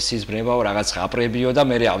მესიზმრებაო, რაღაც ყაპრებიო და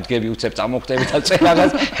მე ავდგები უცებ წამოხდები და წე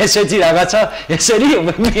რაღაც ესეთი რაღაცა, ესენი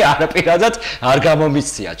მე არაპირადად არ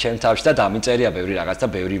გამომიცდია ჩემ თავში და დამიწერია ბევრი რაღაც და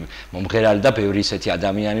ბევრი მომღერალი და ბევრი ისეთი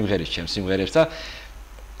ადამიანი მღერის ჩემს სიმღერებს და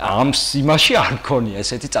ამ იმაში არ მქონია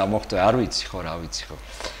ესეთი წამოხტვა, არ ვიცი ხო, რა ვიცი ხო.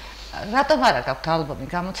 რატომ არა გაქვთ ალბომი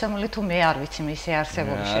გამოცემული თუ მე არ ვიცი მისი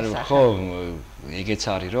არსებობის შესახებ? ხო, ეგეც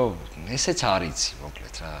არის რომ ესეც არ იცი,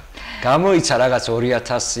 მოკლედ რა. გამოიცა რაღაც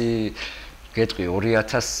 2000 გეტყვი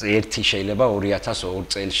 2001 შეიძლება 2002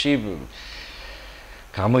 წელში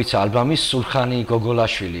გამოიცა ალბომი სულხანი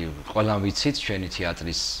გოგოლაშვილი, ყველამ ვიცით ჩვენი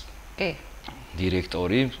თეატრის კი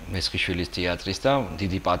დირექტორი მესხიშვილის თეატრის და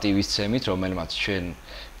დიდი პატივისცემით, რომელმაც ჩვენ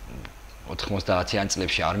 90-იან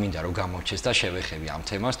წლებში არ მინდა რომ გამოჩეს და შევეხები ამ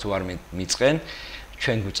თემას, თუ არ მიწყენ,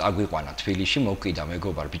 ჩვენ წაგვიყვანა თბილისში, მოვკიდა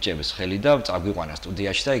მეგობარ ბიჭების ხელი და წაგვიყვანა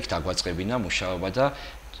სტუდიაში და იქ დაგვაწყებინა მუშაობა და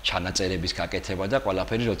ჩანაწერების გაკეთება და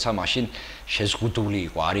ყველაფერი, როცა მაშინ შეზღუდული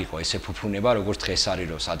იყო, არ იყო ესე ფუფუნება, როგორც დღეს არის,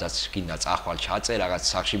 რომ სადაც გინდა წახვალ ჩაწერ, რაღაც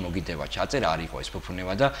სახში მოგიდება ჩაწერ, არ იყო ეს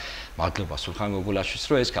ფუფუნება და მადლობა სულხან გოგოლაშვილს,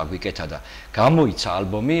 რომ ეს გაგვიკეთა და გამოიცა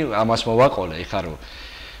ალბომი, ამას მოვაყოლე, ეხლა რომ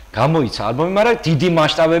გამოიცა ალბომი, მაგრამ დიდი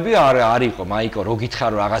მასშტაბები არ იყო, მაიკო, რო გითხრა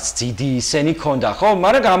რომ რაღაც დიდი ისენი ქონდა, ხო,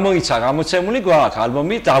 მაგრამ გამოიცა, გამოცემული გვაქვს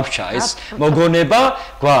ალბომი, დავრჩა ეს მოგონება,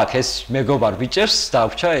 გვაქვს ეს მეგობარ ბიჭებს,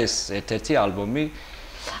 დავრჩა ეს ერთ-ერთი ალბომი.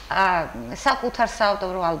 საკუთარ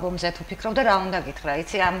საავტორო ალბომზე თუ ფიქრობ და რა უნდა გითხრა,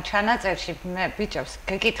 იცი, ამ ჩანაწერში მე ბიჭებს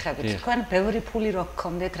გეკითხებით, თქვენ ბევრი ფული რო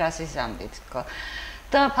გქონდეთ, რას იზამდით, თქო.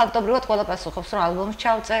 და ფაქტობრივად ყველა პასუხობს, რომ ალბომს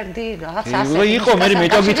ჩავწერდი, რაღაც ასე. იყო, მე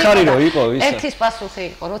მეტო გითხარი რომ იყო ისა. ერთის პასუხი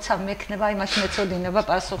იყო, როცა მექნება, იმაში მეწოდინება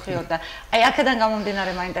პასუხიო და აი აქედან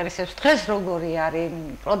გამომდინარე მაინტერესებს დღეს როგორი არის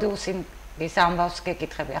პროდიუსინგის ამბავს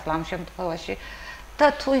გეკითხები ახლა ამ შემთხვევაში. და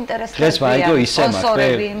თუ ინტერესებია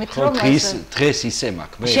სპონსორები, იმით რომ დღეს ისე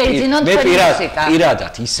მაქვს მე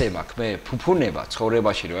პირადად ისე მაქვს მე ფუფუნება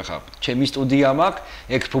ცხოვრებაში რომ ახლა ჩემი სტუდია მაქვს,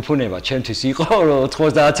 ეგ ფუფუნება ჩემთვის იყო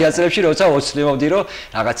 90-იან წლებში როცა ოცნებობდი რომ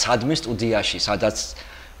რაღაც სადმე სტუდიაში, სადაც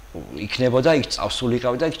იქნებოდა იქ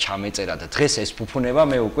წავსულიყავი და იქ ჩამეწერა და დღეს ეს ფუფუნება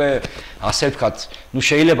მე უკვე ასე ვთქვათ, ნუ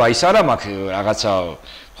შეიძლება ის არა მაქვს რაღაცა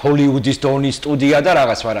ჰოლივუდის დონის სტუდია და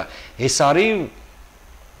რაღაც, მაგრამ ეს არის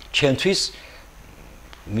ჩემთვის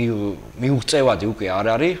მიუღწევადი უკვე არ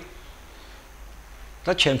არის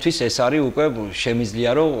და ჩემთვის ეს არის უკვე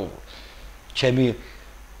შემიძლია რომ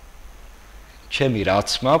ჩემი რაც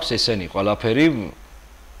მაქვს ესენი ყველაფერი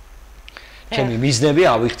ჩემი მიზნები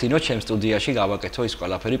ავიხთინო ჩემ სტუდიაში გავაკეთო ის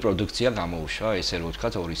ყველაფერი პროდუქცია გამოუშვა ესე რომ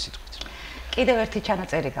ვთქვათ ორი სიტყვით. კიდევ ერთი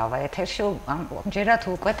ჩანაწერი გავა ეთერში, ამჯერად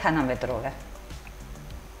უკვე თანამედროვე.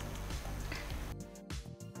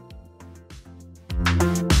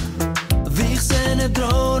 ვიხსენებ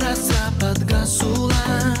დროას რაფად გასულა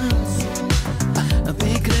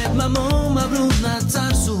ვიკრებმა მომაბრუნა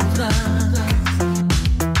წარსულდა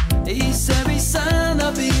ისევ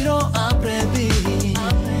სანაპირო აპრები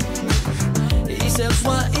ისევ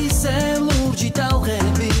სხვა ისევ ლურჯი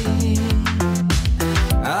ტალღები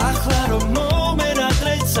ახლა რომ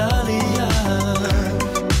მომენატრე ძალია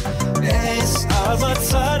ეს ალბათ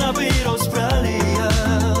სანაპიროს ბრალია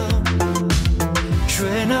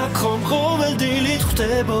ჩვენ ახომ ყოველ დილით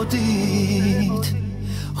ხვდებოდით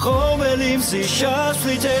ყოველი მზის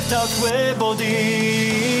შასვლით ერთად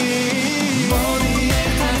ხვებოდით მოდი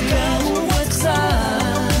ერთად გავუვეცას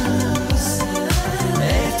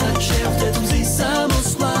ერთად შევხვდეთ მზის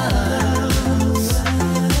ამოსვლას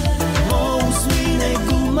მოусმინე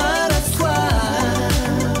გულმარაც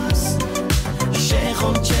თქვას შენ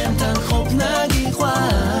ხომ ჩემთან ყოფნა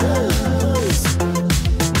გიყვარს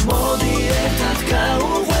მოდი ერთად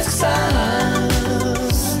გავუვეცას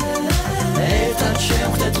ერთად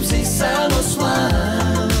შევხვდეთ მზის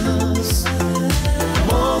ამოსვლას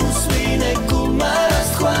მოусმინე გულმარაც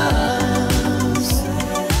თქვას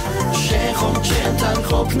შენ ხომ ჩემთან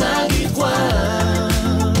ყოფნა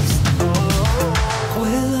გიყვარს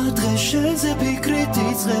ყველა დღე შენზე ფიქრით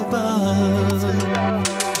იწყება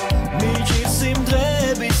მიჭირს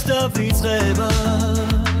სიმდრების დავიწყება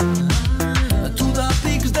თუ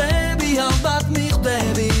დაფიქრდები ალბათ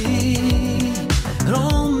მიხვდები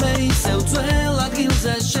რომ მე ისევ ძველ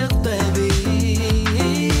ადგილზე შეხვდები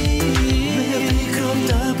მე ვფიქრობ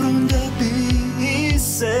დაბრუნდები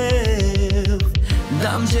ისევ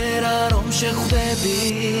დამჯერა რომ შეხვდები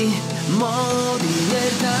მოდი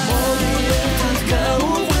ერთად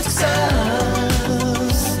გავუვეცას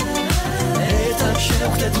ერთად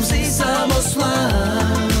შევხვდეთ მზის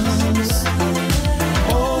ამოსვლას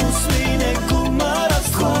მოусმინე გულმარაც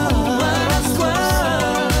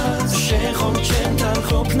თქვას შენ ხომ ჩემთან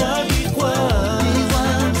ყოფნა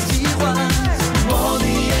გიყვარს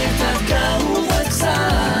მოდი ერთად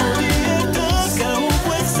გავუვეცას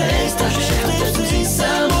ერთად შევხვდეთ მზის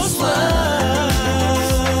ამოსვლას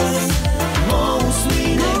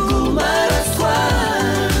მოусმინე გულმარაც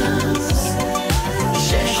თქვას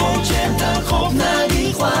შენ ხომ ჩემთან ყოფნა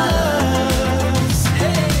გიყვარს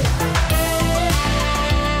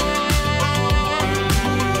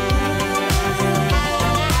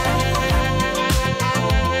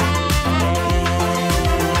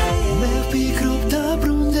მე ვფიქრობ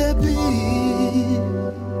დაბრუნდები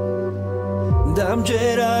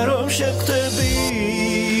დამჯერა რომ შეხვდები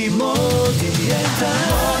მოდი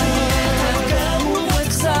ერთად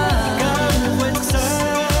გავუვეცას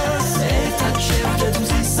ერთად შევხვდეთ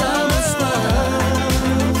მზის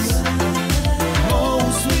ამოსვლას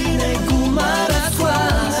მოусმინე გულმარაც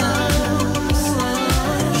თქვას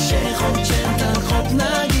შენ ხომ ჩემთან ყოფნა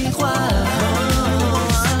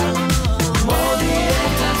გიყვარს მოდი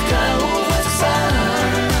ერთად გავუვეცას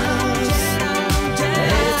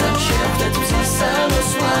ერთად შევხვდეთ მზის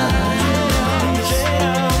ამოსვლას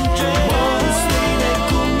მოусმინე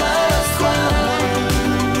გულმარაც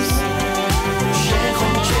თქვას შენ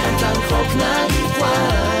ხომ ჩემთან ყოფნა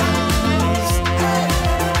გიყვარს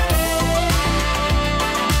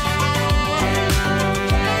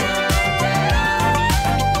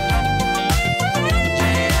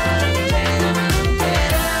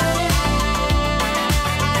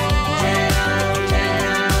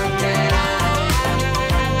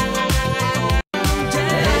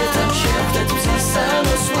ერთად შევხვდეთ მზის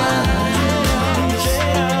ამოსვლას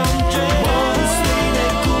მოусმინე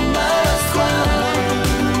გულმარაც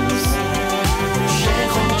თქვას შენ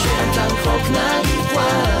ხომ ჩემთან ყოფნა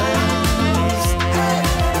გიყვარს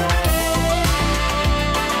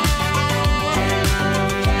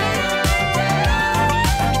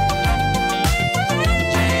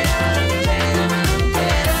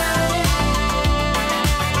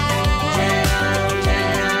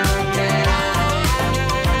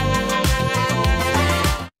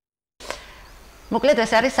მოკლედ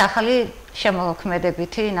ეს არის ახალი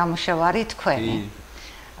შემოქმედებითი ნამუშევარი თქვენი.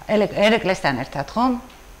 ერეკლესთან ერთად, ხო?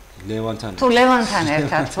 ლევანთან. თუ ლევანთან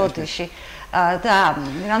ერთად ბოდიში. და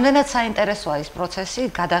რამდენად საინტერესოა ის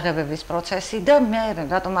პროცესი, გადაღებების პროცესი და მე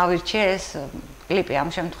რატომ ავირჩიე ეს კლიპი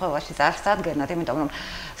ამ შემთხვევაში წარსადგენად, იმიტომ რომ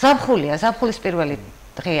ზაფხულია, ზაფხულის პირველი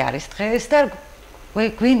დღე არის დღეს და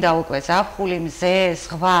გვინდა უკვე ზაფხული, მზე,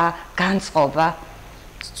 ზღვა, განწყობა.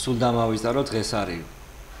 სულ დამავიწყდა დღეს არის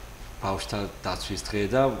ბავშვთა დაცვის დღე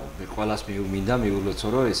და ყველას მინდა მიულოცო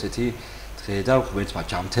რომ ესეთი დღე და ღმერთმა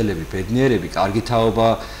ჯამთელები, ბედნიერები, კარგი თაობა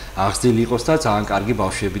აღზრდილი იყოს და ძალიან კარგი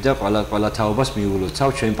ბავშვები და ყველა თაობას მიულოცავ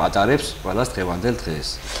ჩვენ პატარებს ყველას დღევანდელ დღეს.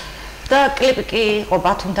 და კლიპი კი იყო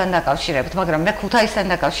ბათუმთან დაკავშირებით, მაგრამ მე ქუთაისთან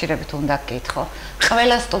დაკავშირებით უნდა გკითხო.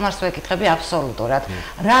 ყველა სტუმარს ვეკითხები აბსოლუტურად,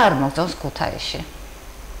 რა არ მოგწონს ქუთაისში?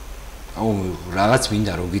 აუ რაღაც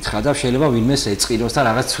მინდა რომ გითხრა და შეიძლება ვინმეს ეწყინოს და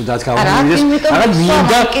რაღაც ცუდად გამომივიდეს. რაღაც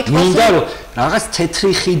მინდა რომ რაღაც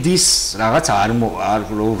თეთრი ხიდის რაღაც არ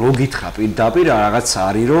რო გითხრა პირდაპირ რაღაც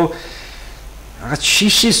არის რომ რაღაც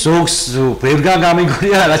შიშის ზოგს ბევრგან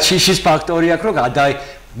გამიგონია რაღაც შიშის ფაქტორი აქვს რომ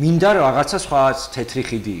მინდა რომ რაღაცა სხვა თეთრი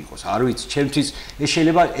ხიდი იყოს. არ ვიცი, ჩემთვის ეს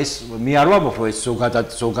შეიძლება ეს მე არ ვამბობ რომ ეს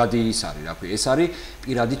ზოგადი ის არის, რა ქვია, ეს არის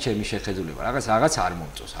პირადი ჩემი შეხედულება. რაღაც არ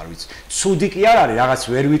მომწონს, არ ვიცი. ცუდი კი არ არის, რაღაც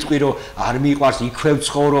ვერ ვიტყვი რომ არ მიყვარს, იქვე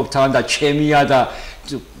ვცხოვრობ თან და ჩემია და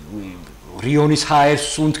რიონის ჰაერს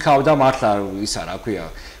სუნთქავ და მართლა ისა რა ქვია.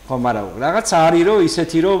 ხო, მაგრამ რაღაც არის რომ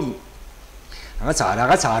ისეთი რომ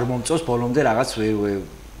რაღაც არ მომწონს ბოლომდე რაღაც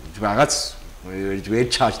ვერ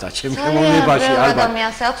ჩაჭდა ჩემ გემოვნებაში ალბათ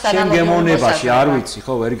ჩემ გემოვნებაში არ ვიცი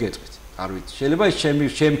ხო ვერ გეტყვით არ ვიცი შეიძლება ეს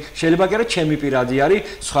შეიძლება კი არა ჩემი პირადი არის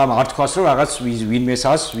სხვა არ თქვას რომ რაღაც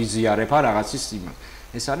ვინმესას ვიზიარებ რაღაცის იმას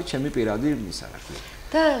ეს არის ჩემი პირადი ისა რა ქვია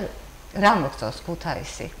და რა მოგწონს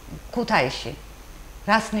ქუთაისში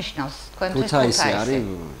რას ნიშნავს თქვენთვის ქუთაისი არის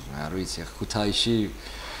არ ვიცი ქუთაისში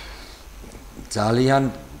ძალიან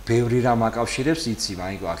ბევრი რამ აკავშირებს, იცი,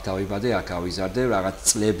 მაინც აქ დავიბადე, აქ გავიზარდე, რაღაც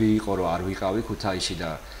წლები იყო რომ არ ვიყავი ქუთაისში და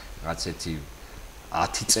რაღაც ერთი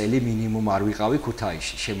 10 წელი მინიმუმ არ ვიყავი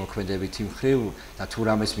ქუთაისში, შემოქმედებითი მხრივ და თუ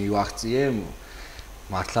რამეს მივაღწიე,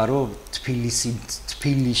 მართლა რომ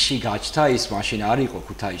თბილისში გაჩნდა ის მაშინ არ იყო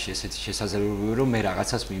ქუთაისში ესეთი შესაძლებლობები რომ მე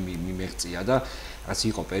რაღაცას მიმეღწია და რაღაც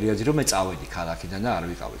იყო პერიოდი რომ მე წავედი ქალაქიდან და არ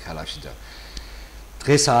ვიყავი ქალაქში და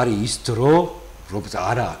დღეს არის ის დრო როგორც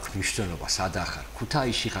არა აქვს მნიშვნელობა სადა ხარ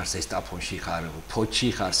ქუთაისში ხარ ზესტაფონში ხარ ფოჩი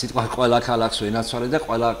ხარ სიტყვა ყველა ქალაქს ვენაცვალე და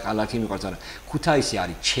ყველა ქალაქი მიყვარს არა ქუთაისი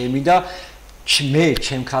არის ჩემი და მე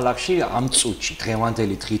ჩემ ქალაქში ამ წუთში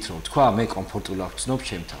დღევანდელი დღით რომ თქვა მე კომფორტულად ვცნობ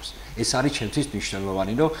ჩემ თავს ეს არის ჩემთვის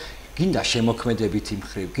მნიშვნელოვანი რომ გინდა შემოქმედებითი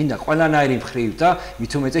მხრივ გინდა ყველანაირი მხრივ და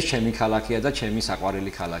მით უმეტეს ჩემი ქალაქია და ჩემი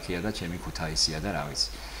საყვარელი ქალაქია და ჩემი ქუთაისია და რა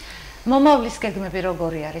ვიცი მომავლის გეგმები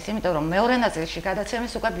როგორი არის? იმიტომ რომ მეორე ნაწილში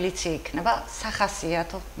გადაცემის უკვე ბლიცი იქნება,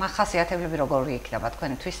 მახასიათებლები როგორი იქნება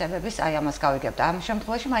თქვენი თვისებების, აი ამას გავიგებთ. ამ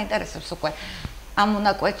შემთხვევაში მაინტერესებს უკვე ამ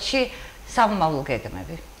მონაკვეთში სამომავლო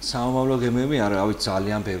გეგმები. სამომავლო გეგმები არა, ვიცი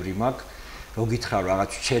ძალიან ბევრი მაქვს. რო გითხრა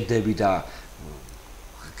რაღაც შეძები და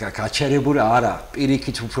გაჩერებული არა,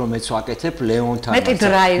 პირიქით უფრო მეც ვაკეთებ ლეონთან. მეტი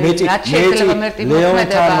დრაივი, რაც შეიძლება მეტი მოქმედება.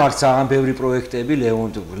 ლეონთან მაქვს ძალიან ბევრი პროექტები,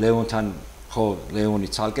 ლეონთან ხო, ლეონი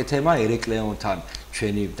ცალკე თემა, ერეკლეონთან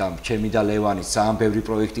ჩემი და ლევანის ძალიან ბევრი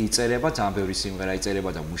პროექტი იწერება, ძალიან ბევრი სიმღერა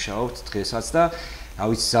იწერება და მუშაობთ დღესაც და რა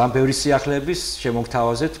ვიცი, ძალიან ბევრი სიახლეების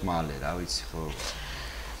შემოგთავაზეთ მალე, რა ვიცი, ხო.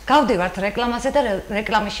 გავდივართ რეკლამაზე და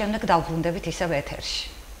რეკლამის შემდეგ დავბრუნდებით ისევ ეთერში.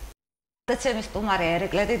 გადაცემის სტუმარი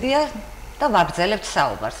ერეკლე დიდია და ვაგრძელებთ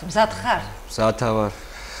საუბარს. მზად ხარ? მზად ვარ.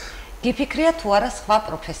 გიფიქრია თუ არა სხვა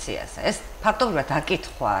პროფესიაზე? ეს ფაქტობრივად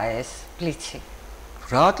აკითხვა ეს ბლიცი.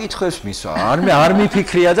 რა კითხებს მისვა? არ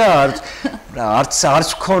მიფიქრია და არც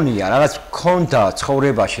მქონია, რაღაც მქონდა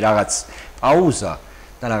ცხოვრებაში რაღაც პაუზა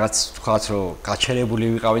და რაღაც თქვათ რომ გაჩერებული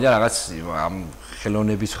ვიყავი და რაღაც ამ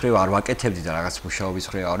ხელოვნების მხრივ არ ვაკეთებდი და რაღაც მუშაობის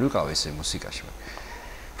მხრივ არ ვიყავ ესე მუსიკაში.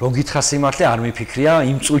 რო გითხრა სიმართლე არ მიფიქრია,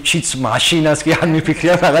 იმ წუთშიც მაშინაც კი არ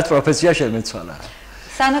მიფიქრია რაღაც პროფესია შემეცვალა.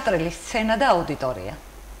 სანატრილის სცენა და აუდიტორია.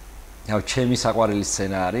 ჩემი საყვარელი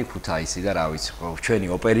სცენა არის ქუთაისი და რა ვიცი, ხო, ჩვენი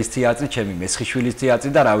ოპერის თეატრი, ჩემი მესხიშვილის თეატრი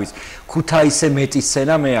და რა ვიცი, ქუთაისზე მეტი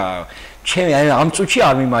სცენა მე ჩემი ამ წუთში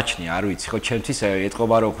არ მიმაჩნია, არ ვიცი, ხო, ჩემთვის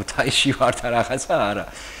ეთყობა რომ ქუთაისში ვარ და რაღაცა არა.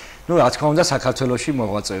 ნუ რა თქმა უნდა, საქართველოში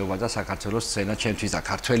მოღვაწეობა და საქართველოს სცენა ჩემთვის და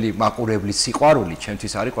ქართველი მაყურებლის სიყვარული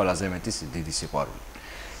ჩემთვის არის ყველაზე მეტი დიდი სიყვარული.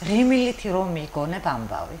 რიმილით რომ მიგონებ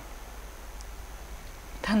ამბავი.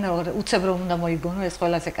 თან უცებ რომ უნდა მოიგონო ეს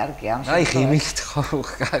ყველაზე კარგია ამ შემთხვევაში. აი ღიმილით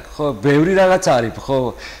ხო ბევრი რაღაც არის ხო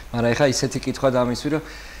მაგრამ ეხა ისეთი კითხვა დამისვი რომ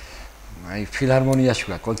აი ფილარმონიაში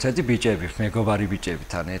ვარ კონცერტი ბიჭები მეგობარი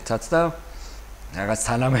ბიჭებთან ერთად და რაღაც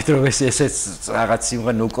თანამედროვე ესეც რაღაც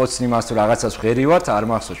სიმღერა ნუკოცნი მას თუ რაღაცას ვღერივართ არ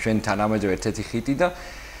მახსოვს ჩვენ თანამედროვე ერთ-ერთი ხიტი და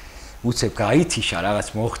უცებ გაითიშა რაღაც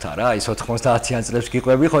მოხდა რა ის 90-იან წლებს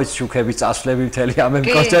გიყვები ხო ის შუქების წასვლები მთელი ამ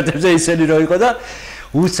კონცერტებზე ისინი რო იყო და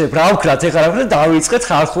უცებ რა ვქრათ ეხლა რა ვქრათ დავიწყეთ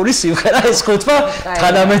ხალხური სიმღერა ეს ხუთმა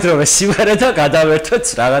თანამედროვე სიმღერა და გადავერთოთ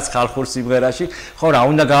რაღაც ხალხურ სიმღერაში ხო რა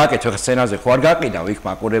უნდა გააკეთო ეხლა სცენაზე ხო არ გაყიდავ იქ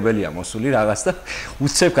მაყურებელია მოსული რაღაც და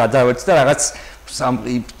უცებ გადავერთეთ და რაღაც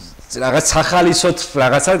სახალისოთ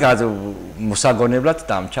რაღაცა მოსაგონებლად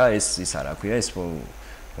დამჭა ეს ის არა ქვია ეს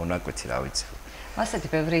მონაკვეთი რა ვიცი ასეთი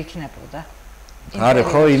ბევრი იქნებოდა არა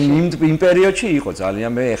ხო იმ პერიოდში იყო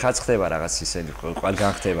ძალიან მე ეხაც ხდება რაღაც ისეთი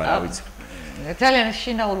ყველგან ხდება რა ვიცი ძალიან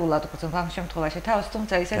შინაურულად გწევ ამ შემთხვევაში თავს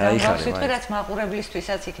თუმცა ისე დავსვიტყვი რაც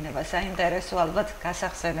მაყურებლისთვისაც იქნება საინტერესო ალბათ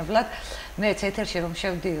გასახსენებლად მეც ეთერში რომ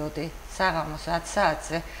შევდიოდი საღამოს 10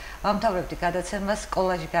 საათზე ვამთავრებდი გადაცემას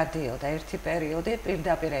კოლაჟი გადიოდა ერთი პერიოდი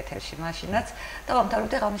პირდაპირ ეთერში მაშინაც და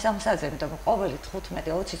ვამთავრებდი ღამის 3 საათზე იმიტომ ყოველი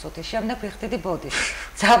 15-20 წუთის შემდეგ ვიხდიდი ბოდიშ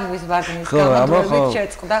ძაბვის ვაგნის გამოდროებით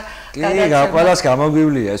შეწყდა კი გადაცემა ყველას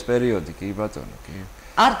გამოგვივლია ეს პერიოდი კი ბატონო კი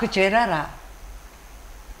არ გჯერა რა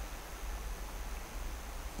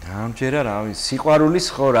ამჯერა რა ვიცი სიყვარულის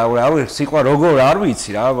ხო რა როგორ არ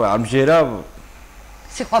ვიცი რა ამჯერა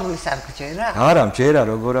სიყვარულის არ გჯერა არა ამჯერა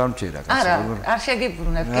როგორ ამჯერა არა არ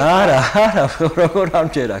შეგიბრუნებ კი არა როგორ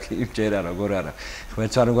ამჯერა კი იმჯერა როგორ არა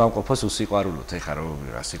ხმეც არ გამყოფოს უსიყვარულოთ ეხლა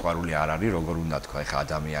რა სიყვარული არ არის როგორ უნდა თქვა ეხლა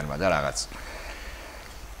ადამიანმა და რაღაც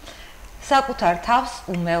საკუთარ თავს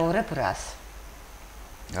უმეორებ რას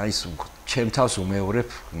აი ჩემ თავს უმეორებ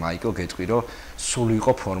მაიკო გეტყვი რომ სულ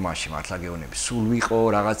ვიყო ფორმაში მართლა გეუბნები სულ ვიყო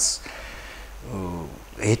რაღაც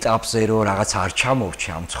ეტაპზე რომ რაღაც არ ჩამორჩი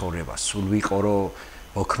ამ ცხოვრებას სულ ვიყო რომ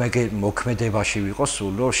მოქმედებაში ვიყო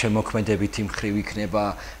სულ რომ შემოქმედებითი მხრივ იქნება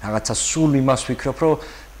რაღაცა სულ იმას ვფიქრობ რომ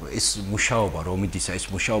ეს მუშაობა რომ მიდისა ეს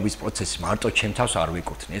მუშაობის პროცესი მარტო ჩემ თავს არ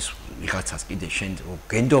ვიკუთვნი ეს ვიღაცას კიდე შენ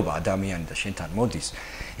გენდობა ადამიანი და შენთან მოდის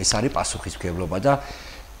ეს არის პასუხისმგებლობა და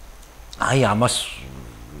აი ამას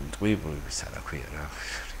ტყვი ისა რა ქვია რა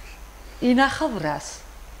ინახავ რას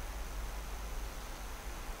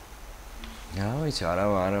ვიცი არა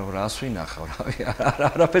რას ვინახავ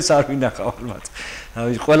არაფერს არ ვინახავ ალბათ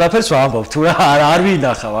ყველაფერს ვამბობ თუ არ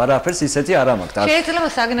ვინახავ არაფერს ისეთი არ მაქვს შეიძლება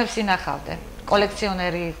საგნებს ინახავდე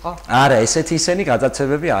კოლექციონერი იყო არა ესეთი ისენი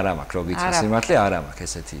გადაცემები არ მაქვს რო გიცეს სიმართლე არ მაქვს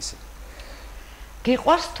ესეთი ისენი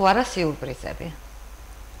გიყვარს თუ არა სიურპრიზები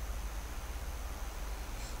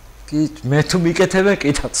კი მე თუ მიკეთებენ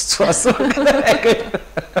კიდაც ცვას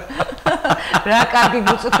რა კარგი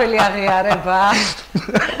მუწუთელი აღიარება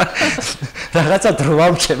რაღაცა დრო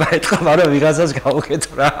ამჩება ეთქვა მაგრამ ვიღაცას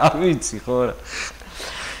გავუკეთო რა არ ვიცი ხო რა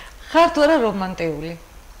ხარ თუ არა რომანტიული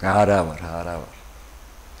არა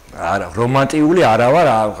რომანტიული არა ვარ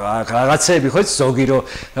რაღაცები ხო ზოგი რო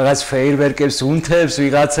რაღაც ფეირვერკებს უნთებს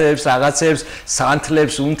ვიღაცებს რაღაცებს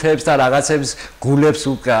სანთლებს უნთებს და რაღაცებს გულებს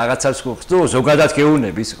რაღაცებს ზოგადად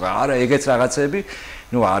გეუნების არა ეგეც რაღაცები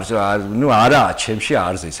ну არა ჩემში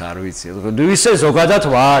არზის არ ვიცი ისე ზოგადად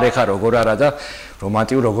ვარ ეხა როგორ არა და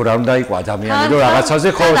რომანტიულ როგორ არ უნდა იყო ადამიანი რომ რაღაცაზე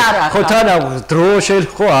ხო თან დრო შენ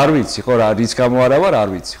ხო არ ვიცი ხო რა რის გამო არა ვარ არ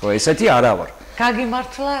ვიცი ხო ესეთი არა ვარ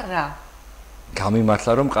გაგიმართლა რა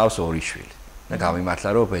გამიმართლა რომ მყავს ორი შვილი და გამიმართლა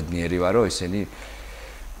რომ ბედნიერი ვარ რომ ესენი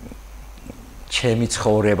ჩემი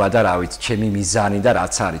ცხოვრება და რა ვიცი ჩემი მიზანი და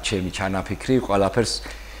რაც არის ჩემი ჩანაფიქრი ყველაფერს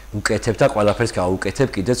უკეთებ და ყველაფერს გაუკეთებ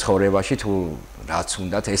კიდე ცხოვრებაში თუ რაც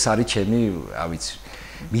უნდათ ეს არის ჩემი რა ვიცი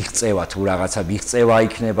მიღწევა თუ რაღაცა მიღწევა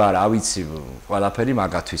იქნება რა ვიცი ყველაფერი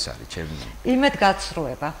მაგათვის არის ჩემი იმედ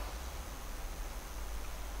გაცრუება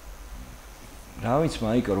რა ვიცი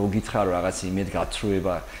მაიკო რო გითხრა რომ რაღაც იმედ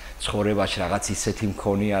გაცრუება ცხოვრებაში რაღაც ისეთი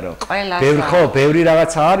მქონია რომ ბევრი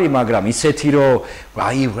რაღაცა არის მაგრამ ისეთი რომ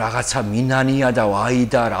აი რაღაცა მინანია და აი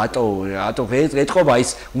და რატო ეთყობა ის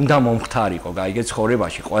უნდა მომხდარიყო გაიგე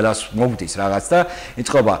ცხოვრებაში ყველას მოგდის რაღაც და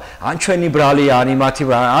ეთყობა ან ჩვენი ბრალია ან იმათი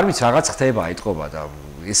არ ვიცი რაღაც ხდება ეთყობა და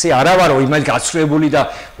ესე არა ვარო იმედ გაცრუებული და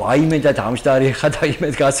ვაიმე და დამჯდარი ხა და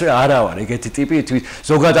იმედ გაცრუებული არა ვარ ეგეთი ტიპი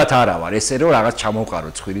ზოგადად არა ვარ ესე რომ რაღაც ჩამოვყარო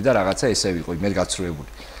ცხვირი და რაღაცა ესე ვიყო იმედ გაცრუებული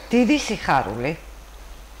დიდი სიხარული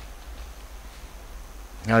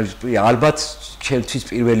ალბათ ჩემთვის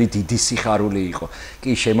პირველი დიდი სიხარული იყო.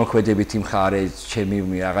 კი, შემოქმედებითი მხარე, ჩემი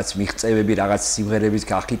რაღაც მიღწევები, რაღაც სიმღერების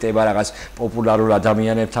გახიტება, რაღაც პოპულარულ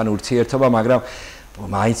ადამიანებთან ურთიერთობა, მაგრამ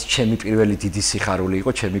მაინც ჩემი პირველი დიდი სიხარული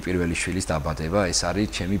იყო, ჩემი პირველი შვილის დაბადება, ეს არის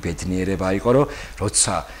ჩემი ბედნიერება იყო, რომ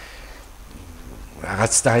როცა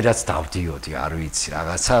რაღაცნაირად დავდიოდი, არ ვიცი,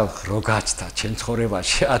 რაღაცა რო გაჩნდა ჩემ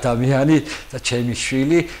ცხოვრებაში ადამიანი და ჩემი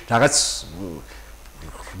შვილი, რაღაც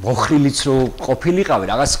მოხრილიც რო ყოფილიყავი,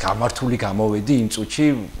 რაღაც გამართული გამოვედი იმ წუთში.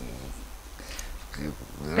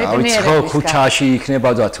 რა ვიცი, ხო, ქუჩაში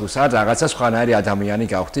იქნებოდა თუ სად, რაღაცა სხვანაირი ადამიანი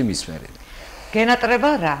გავხდი მის მერე.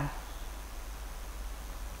 გენატრება რა?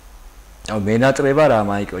 მენატრება რა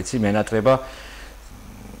მაიკო, იცი, მენატრება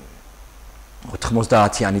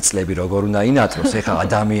 90-იანი წლები როგორ უნდა ინატროს ეხა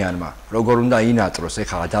ადამიანმა, როგორ უნდა ინატროს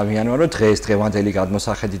ეხა ადამიანმა, რომ დღევანდელი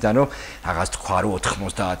გადმოსახედიდან რომ რაღაც თქვა რომ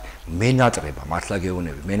 90 მენატრება, მართლა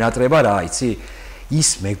გეუბნები, მენატრება რა, იცი, ის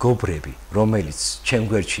მეგობრები, რომელიც ჩემ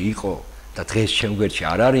გვერდში იყო და დღეს ჩემ გვერდში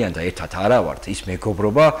არ არიან და ერთად არა ვართ, ის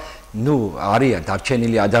მეგობრობა, არიან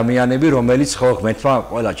დარჩენილი ადამიანები, რომელიც ხო ღმერთმა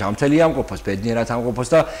ყველა ჯამთელი ამყოფოს, ბედნიერად ამყოფოს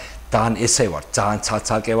და დან ესე ვარ, ძალიან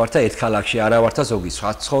ცალკე ვარ და ერთ ქალაქში არა ვარ და ზოგი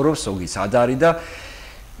სხვა ცხოვრობს, ზოგი სად არის და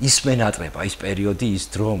ის მენატრება, ის პერიოდი, ის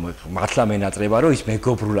დრო, მართლა მენატრება, რომ ის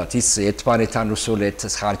მეგობრულად, ის ერთმანეთთან უსულეთ,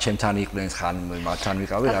 ხან ჩემთან იყვნენ, ხან მათთან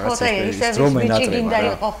ვიყავი, რაღაც ეს დრო მენატრება.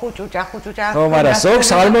 იყო ხუჭუჭა. ხო, მაგრამ ზოგს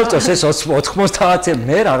არ მოწონს ეს 90-ე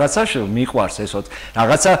მე რაღაცა მიყვარს ეს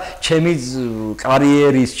რაღაცა ჩემი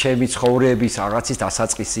კარიერის, ჩემი ცხოვრების რაღაცის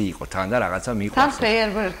დასაწყისი იყო თან და რაღაცა მიყვარს. თან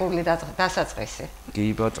ფეიერვერკული დასაწყისი. კი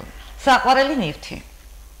ბატონო. საყვარელი ნივთი.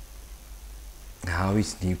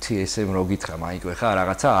 ვის ნივთი ესე რო გითხრა მაიკო ხა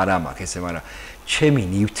რაღაცა არ ამაქვს ესე მაგრამ ჩემი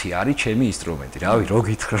ნივთი არის ჩემი ინსტრუმენტი რავი რო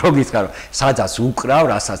გითხრა რომ სადაც უკრავ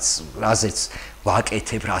რაზეც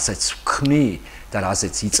ვაკეთებ რასაც ვქმნი და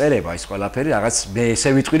რაზეც იწერება ის ყველაფერი რაღაც მე ესე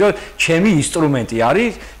ვიტყვი რომ ჩემი ინსტრუმენტი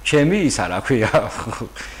არის ჩემი ისა რა ქვია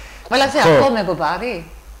ყველაზე ახლო მეგობარი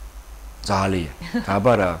არის ძალიან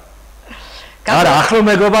აბა რა არა ახლა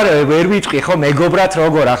მეგობარი ვერ ვიტყვი ხო მეგობრად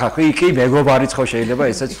როგორ ახლა კი მეგობარიც ხო შეიძლება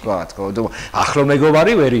ესეც ვთქვათ ხო ახლა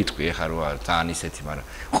მეგობარი ვერ იტყვი ახლა რა თან ისეთი მაგრამ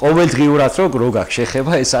ყოველდღიურად რო გაქვს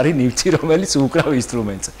შეხება ეს არის ნივთი რომელიც უკრავ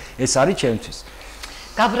ინსტრუმენტს ეს არის ჩემთვის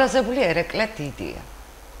გაბრაზებული ერეკლე დიდია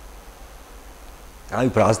აი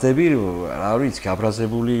ბრაზდები რა ვიცი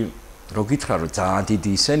გაბრაზებული რო გითხრა რომ ძალიან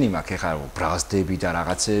დიდი ისენი მაქვს ახლა ბრაზდები და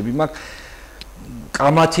რაღაცეები მაქვს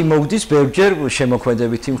კამათი მოგდის ბევრჯერ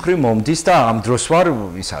შემოქმედებითი მხრივ მომდის და ამ დროს ვარ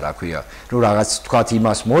ისა რა ქვია რომ რაღაც თქვათ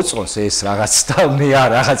იმას მოწონს ეს რაღაც და მე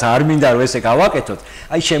რაღაც არ მინდა რომ ესე გავაკეთოთ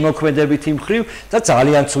აი შემოქმედებითი მხრივ და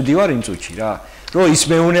ძალიან ცუდი ვარ იმ წუთში რა რომ ის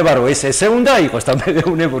მეუნება რომ ეს ესე უნდა იყოს და მე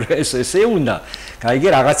მეუნებ რომ ეს ესე უნდა გაიგე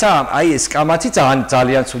რაღაცა აი ეს კამათი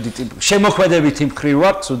ძალიან ცუდი ტიპი შემოქმედებითი მხრივ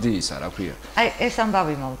ვარ ცუდი ისა რა ქვია აი ეს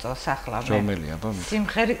ამბავი მომწონს ახლა მე რომელი აბა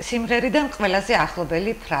სიმღერიდან ყველაზე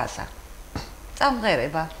ახლობელი ფრაზა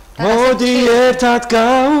სამღერება მოდი ერთად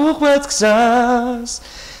გავუყვეთ გზას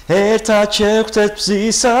ერთად შევხვდეთ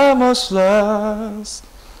მზის ამოსვლას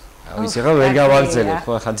ის ახლა ვერ გავაგზელებ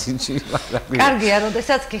ხო ახლა ძინში კარგია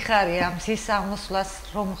როდესაც გიხარია მზის ამოსვლას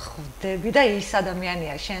რომ ხვდები და ის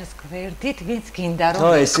ადამიანია შენს გვერდით ვინც გინდა რომ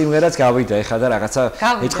ხო ეს სიმღერაც გავიდა ახლა და რაღაცა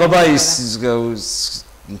ეთყობა ის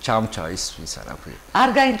ჩამჩა ისა რა ქვია არ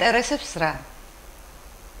გაინტერესებს რა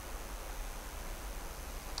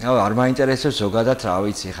არ მაინტერესებს ზოგადად რა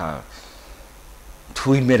ვიცი ხა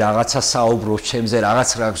თუ იმე რაღაცა საუბრობს ჩემზე რაღაც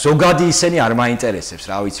ზოგადი ისენი არ მაინტერესებს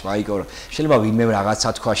რა ვიცი მაიკო შეიძლება ვინმე რაღაცა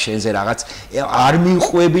თქვა შენზე რაღაც არ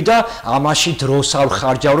მიყვები და ამაში დროს არ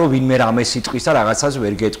ხარჯავ რომ ვინმე რამეს იტყვის და რაღაცას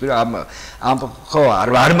ვერ გეტყვი ამ ხო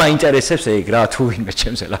არ მაინტერესებს ეგ რა თუ ვინმე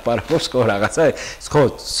ჩემზე ლაპარაკობს ხო რაღაცა ხო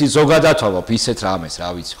ზოგადად ვამბობ ისეთ რამეს რა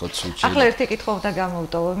ვიცი ხო ცუჩი ახლა ერთი კითხვა უნდა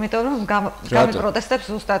გამოვტოვო იმიტომ რომ გამიპროტესტებს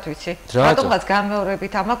ზუსტად ვიცი რატომღაც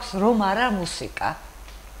გამეორებით ამაქვს რომ არა მუსიკა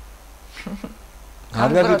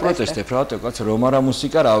არ გაგიპროტესტებ რატო რომ არა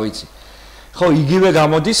მუსიკა რა ვიცი ხო იგივე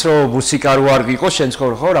გამოდის რომ მუსიკა რო არ გიყო შენ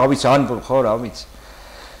ხო რა ვიცი ან ხო რა ვიცი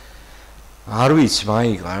არ ვიცი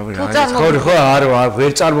მაიკ ხო არ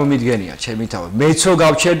ვერ წარმომიდგენია ჩემი თავი მეცო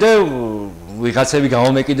გავჩერდე ვიღაცები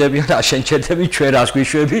გამომეკიდებიან რა შენ ჩერდები ჩვენ რას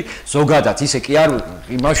გვიშვები ზოგადად ისე კი არ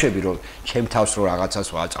იმავშები რომ ჩემ თავს რო რაღაცას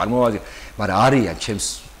წარმოვადგენ მაგრამ არიან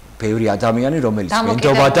ჩემს ბევრი ადამიანი რომელიც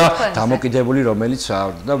მენდობა და დამოკიდებული რომელიც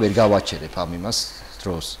და ვერ გავაჩერებ ამ იმას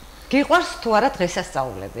დროს გიყვარს თუ არა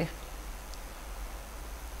დღესასწაულები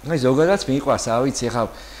აი ზოგადად მიყვარს რა ვიცი ხა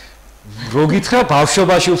რო გითხრა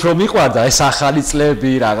ბავშვობაში უფრო მიყვარდა ეს ახალი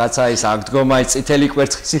წლები რაღაცა ეს აღდგომა ეს წითელი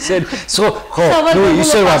კვერცხის ისე ხო ნუ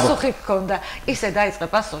ისე პასუხი გქონდა ისე დაიწყე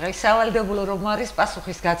პასუხი სავალდებულო რომ არის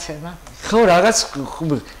პასუხის გაცემა ხო რაღაც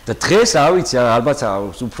და დღეს რა ვიცი ალბათ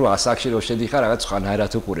უფრო ასაკში რო შედიხარ რაღაც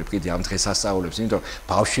ხანაერად უყურებ კიდე ამ დღესასწაულებს იმიტომ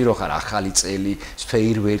ბავშვი რო ხარ ახალი წელი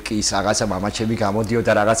ფეირვერკის რაღაცა მამაჩემი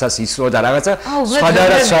გამოდიოდა რაღაცას ისრო და რაღაცა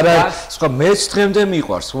სხვა მეც დღემდე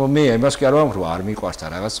მიყვარს ხო მე იმას კი არ ვამბობ რომ არ მიყვარს და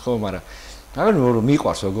რაღაც ხო მაგრამ რომ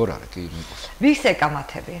მიყვარს როგორ არა კი მიყვარს ვის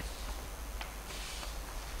ეკამათები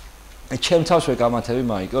ჩემ თავს ვეკამათები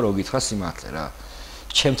მაიკო რო გითხრა სიმართლე რა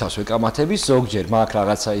ჩემ თავს ვეკამათები ზოგჯერ მაქვს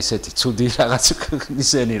რაღაცა ისეთი ცუდი რაღაც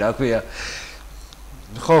ისენი რა ქვია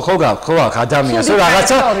ხო აქ ადამიანს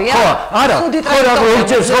რაღაცა ხო არა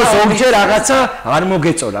ხო ზოგჯერ რაღაცა არ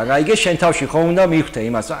მოგეწონა გაიგე შენ თავში ხო უნდა მიხვდე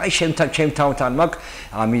იმას აი ჩემ თავთან მაქვს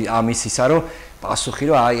ამის ისა რომ პასუხი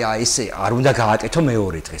რომ აი ესე არ უნდა გააკეთო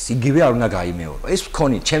მეორე დღეს, იგივე არ უნდა გაიმეორო. ეს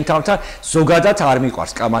მქონი ჩემ თავთან ზოგადად არ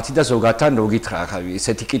მიყვარს კამათი და ზოგადად რო გითხრა, ახლა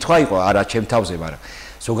ესეთი კითხვა იყო არა ჩემ თავზე, მაგრამ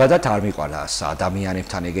ზოგადად არ მიყვარს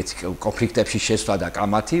ადამიანებთან ეგეთი კონფლიქტებში შესვლა და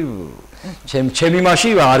კამათი ჩემ იმაში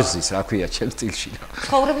არ ზის, რა ქვია, ჩემ სტილში.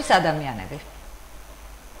 ცხოვრების ადამიანები.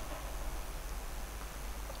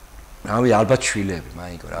 რავი, ალბათ შვილები,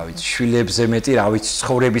 მაიკო, რა ვიცი, შვილებზე მეტი, რა ვიცი,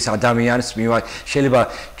 ცხოვრების ადამიანს შეიძლება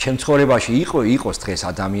ჩემ ცხოვრებაში იყოს დღეს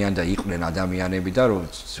ადამიანი და იყვნენ ადამიანები და რომ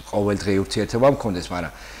ყოველდღე ურთიერთობა მქონდეს,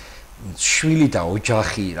 მაგრამ შვილი და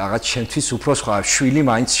ოჯახი, რაღაც ჩემთვის უფრო სხვა, შვილი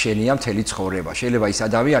მაინც შენია მთელი ცხოვრება. შეიძლება ის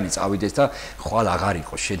ადამიანი წავიდეს და ხვალ აღარ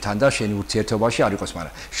იყოს შენთან და შენი ურთიერთობაში არ იყოს,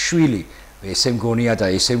 მაგრამ შვილი ესე მგონია და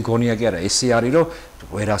ესე მგონია კი არა, ესე არის რომ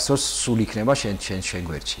ვერასდროს სულ იქნება შენ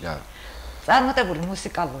გვერდში რა. წარმატებული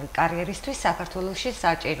მუსიკალური კარიერისთვის საქართველოში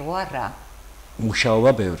საჭიროა რა?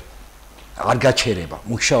 მუშაობა ბევრი. არ გაჩერება,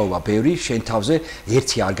 მუშაობა ბევრი, შენ თავზე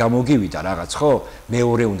ერთი არ გამოგივიდა რაღაც, ხო?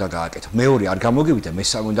 მეორე უნდა გააკეთო. მეორე არ გამოგივიდა,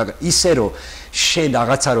 მესამე უნდა ისე რომ შენ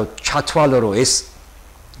რაღაცა რომ ჩათვალო რომ ეს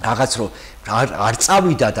რაღაც რომ არ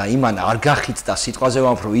წავიდა და იმან არ გახიცდა სიტყვაზე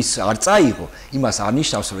ვამბობ ის არ წაიღო, имას არ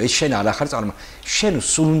ნიშნავს რომ ეს შენ არ ახარ წარმო. შენ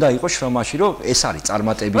სულ უნდა იყოს შრომაში რომ ეს არის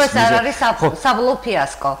წარმატების მიზეზი. ეს არ არის საბლო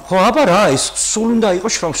ფიასკო. ხო, აბა რა, ეს სულ უნდა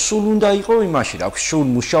იყოს შრომ, სულ უნდა იყოს იმაში რა, სულ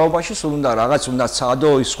მუშაობაში, სულ უნდა რაღაც უნდა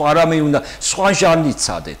ცადო, სხვა რამე უნდა, სხვა ჟანრით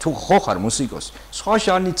ცადე. თუ ხო ხარ მუსიკოსი, სხვა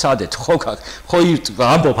ჟანრით ცადე, ხო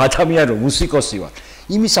ამბობ ადამიანი რომ მუსიკოსი ვარ.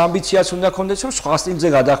 იმის ამბიციაც უნდა გქონდეს რომ სხვა სტილზე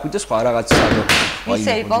გადახვიდე, სხვა რაღაც ცადო.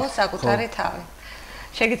 ისე იყო საკუთარი თავი.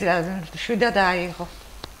 შეგიძლიათ შვიდად აიღო.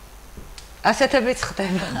 ასეთებიც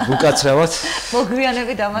ხდება. უკაცრავად.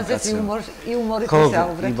 მოგვიანებით ამაზეც იუმორით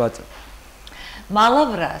ვისაუბრეთ. ხო, იბატო.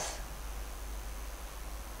 მალავრას.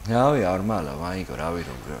 რავი, არ მალავ, აიგო, რავი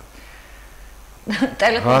რომ.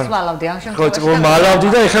 ტელეფონს მალავდი ამ შემთხვევაში. ხო, მალავდი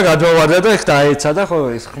და ეხა გადმოვარდა და ეხა დაეცა და ხო,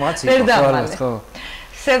 ეს ხმაც იყო, ხო.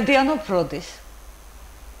 სევდიანო პროდის.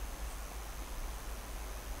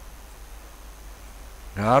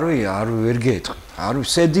 არ ვერ გეტყვი. არ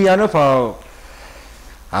სევდიანო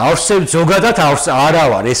ავსევ ზოგადად არა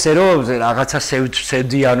ვარ ესე რომ რაღაცა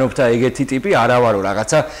სევდიანობ და ეგეთი ტიპი არა ვარო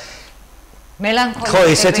რაღაცა მელანქოლიური. ხო,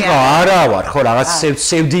 ესეთი ხო არა ვარ, ხო რაღაც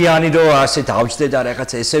სევდიანი რომ ასე დავჯდე და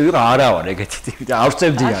რაღაცა ესე ვიყო არა ვარ ეგეთი ტიპი და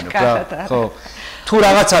ავსევდიანობ რა. ხო. თუ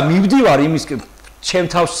რაღაცა მივდივარ იმის ჩემ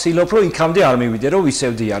თავს ვცილობ რომ იქამდე არ მივიდე რომ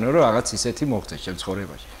ვისევდიანო რომ რაღაც ისეთი მოხდეს ჩემ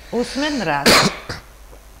ცხოვრებაში. უსმენ რა?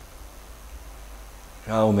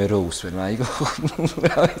 რა მე რო უსვენ, აიგო.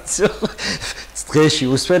 რა ვიცი. დღეში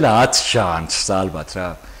უსვენ 10 ჟანრს ალბათ რა.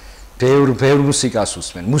 ბევრ მუსიკას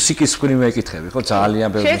უსმენ. მუსიკის მხრივ მეკითხები, ხო, ძალიან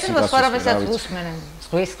ბევრ მუსიკას უსმენ. შეიძლება სხვა რამესაც უსმენენ.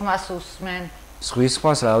 ზღვის ხმას უსმენ. ზღვის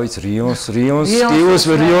ხმას, რა ვიცი, რიონის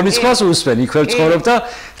ხმას უსმენ. იქვე ვცხოვრობ და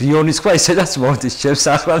რიონის ხმა ესედაც მომდის ჩემს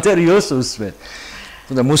ახლამდე რიონს უსმენ.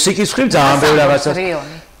 და მუსიკის მხრივ ძალიან ბევრ რაღაცას.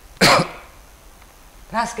 რიონი.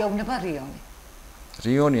 რას გეუბნება რიონი?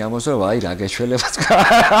 რიონი ამოსო, აი რა გეშველებაც.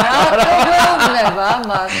 გეუბნება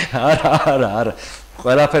ამას. არა.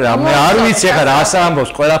 ყველაფერი მე არ ვიცი ეხა რას ამბობს,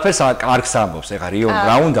 ყველაფერს კარგს ამბობს. ეხა რიონი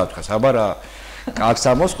რა უნდა თქვას, აბა რა კარგს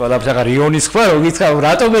ამბობს, ყველაფერს ეხა რიონის ხმა რო გითხრა,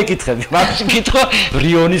 რატომ მეკითხები? მაგში კითხვა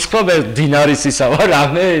რიონის ხმა მე დინარის ისა ვარ,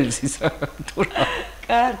 რამე ისა.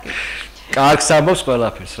 კარგი. კარგს ამბობს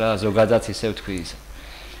ყველაფერს რა, ზოგადად ისე ვთქვი ისა.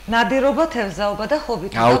 ნადირობა, თევზაობა და ჰობი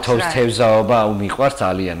თუ აუთოს თევზაობა მიყვარს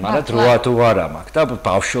ძალიან, მაგრამ დროა თუ არა მაქვს და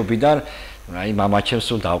ბავშვობიდან აი მამაჩემს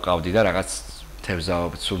სულ დავყავდი და რაღაც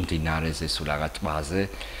თევზაობა სულ დინარეზე, სულ რაღაც ტბაზე,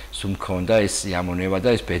 სულ მქონდა ეს იამონება და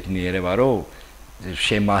ეს ბედნიერება, რომ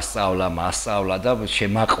მასწავლა და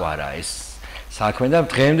შემაყვარა ეს საქმე და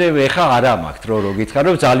დღემდე ეხა არა მაქვს დრო რო გითხრა,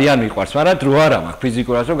 რომ ძალიან მიყვარს, მაგრამ დრო არა მაქვს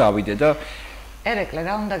ფიზიკურად რომ გავიდე და ერეკლე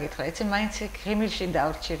რა უნდა გითხრა, იცი მაინც ღიმილში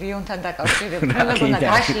დავრჩი რიონთან დაკავშირებით. მე მეგონა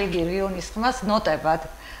გაშლიდი რიონის ხმას ნოტებად.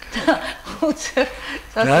 უცებ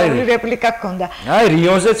სასწაული რეპლიკა გქონდა. აი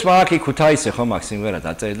რიონზეც მაქვს იქ ქუთაისზე ხო მაქვს სიმღერა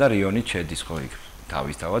დაწერილი და რიონი ჩედის ხო იქ.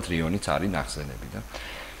 თავისთავად რიონიც არის ნახსენები და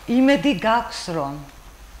იმედი გაქვს რომ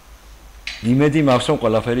იმედი მაქვს რომ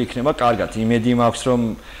ყველაფერი იქნება კარგად. იმედი მაქვს რომ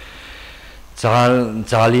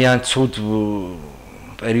ძალიან ცუდ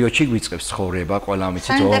პერიოდში გვიწყებს ცხოვრება, ყველა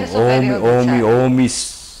მიცით ომის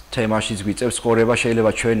თემაშიც გვიწყებს ცხოვრება,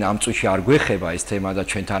 შეიძლება ჩვენ ამ წუთში არ გვეხება ეს თემა და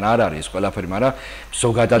ჩვენთან არ არის ეს ყველაფერი, მაგრამ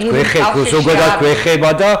ზოგადად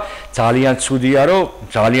გვეხება და ძალიან ცუდია რომ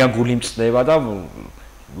ძალიან გული მწყდება და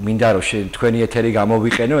მინდა რომ თქვენი ეთერი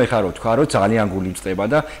გამოვიყენო, ეხლა რო თქვა რომ ძალიან გული მწყდება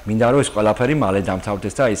და მინდა რომ ეს ყველაფერი მალე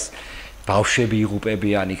დამთავრდეს და ეს ბავშვები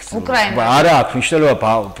იღუპებიან იქ. არა აქვს მნიშვნელობა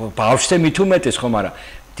ბავშვზე მით უმეტეს ხო,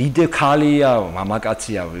 მაგრამ დიდე ქალია,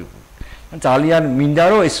 მამაკაცია. ძალიან მინდა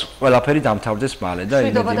რომ ეს ყველაფერი დამთავრდეს მალე და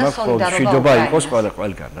იმედი მაქვს მშვიდობა იყოს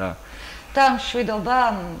ყველგან რა. და მშვიდობა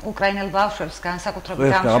უკრაინელ ბავშვებს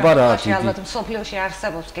განსაკუთრებით ამ შემთხვევაში ალბათ მსოფლიოში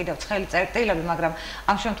არსებობს კიდევ ცხელი წერტილები, მაგრამ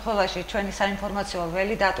ამ შემთხვევაში ჩვენი საინფორმაციო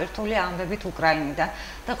ველი დატვირთული ამბებით უკრაინიდან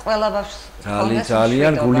და ყველა ბავშვს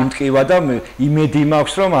ძალიან გული მტკივა და იმედი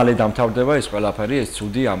მაქვს რომ მალე დამთავრდება ეს ყველაფერი, ეს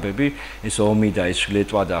ცუდი ამბები, ეს ომი და ეს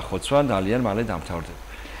შლეტვა და ხოცვა ძალიან მალე დამთავრდება.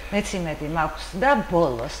 მეც იმედი მაქვს და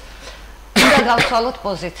ბოლოს და გავცვალოთ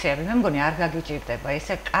პოზიციები. მე მგონი არ გაგიჭირდება,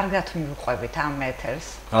 ესე კარგად მივყვებით ამ ეთერს.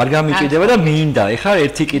 არ გამიჭირდება და მინდა. ეხლა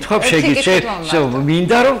ერთი კითხვა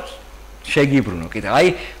მინდა რომ შეგიბრუნო. კიდე აი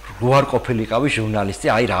რო არ ყოფილიყავი ჟურნალისტი,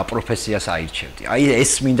 აი რა პროფესიას აირჩევდი. აი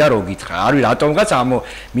ეს მინდა რო გითხრა. არ ვიცი რატომღაც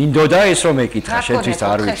მინდოდა ეს რომ ეკითხა, შეთვის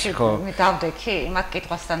არ ვიცი, ხო? მე დავდექი, იმათ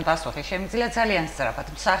კითხვასთან პასუხი შემიძლია ძალიან სწრაფად,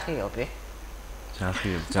 მსახიობი.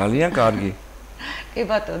 მსახიობი, ძალიან კარგი. კი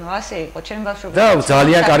ბატონო, ასე იყო, ჩემ ბავშვობაში. და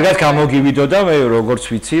ძალიან კარგად გამოგივიდოდა, მე როგორც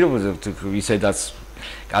ვიცი, ისედაც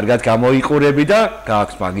კარგად გამოიყურები და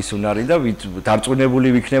გააქვს მაგის უნარი და დარწმუნებული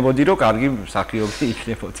ვიქნებოდი, რომ კარგი მსახიობი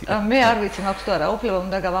იქნებოდი. მე არ ვიცი, მაქვს თუ არა, უფლება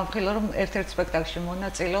უნდა გავამხილო, რომ ერთ-ერთ სპექტაკლში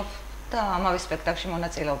მონაწილეობ და ამავე სპექტაკლში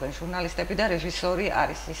მონაწილეობენ ჟურნალისტები და რეჟისორი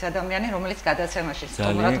არის ის ადამიანი, რომელიც გადაცემაში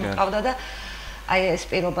სტუმრად მყავდა და აი ეს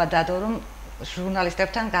პირობა დადო, რომ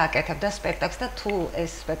ჟურნალისტებთან გააკეთებდა სპექტაკლს და თუ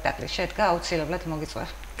ეს სპექტაკლი შედგა, აუცილებლად მოგიწვევ.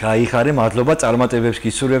 გაიხარე, მადლობა, წარმატებებს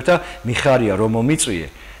გისურვებ და მიხარია რომ მომიწვიე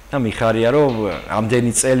და მიხარია რომ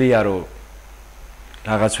ამდენი წელია რომ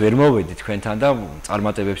რაღაც ვერ მოვედი თქვენთან და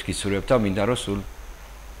წარმატებებს გისურვებ და მინდა რომ სულ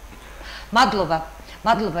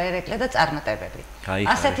მადლობა ერეკლე და წარმატებები.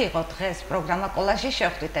 ასეთი იყო დღეს პროგრამა კოლაჟი,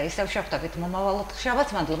 შევხვდით და ისევ შევხვდებით მომავალ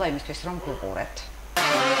დღეშაბათს. მადლობა იმისთვის რომ გუყურებთ.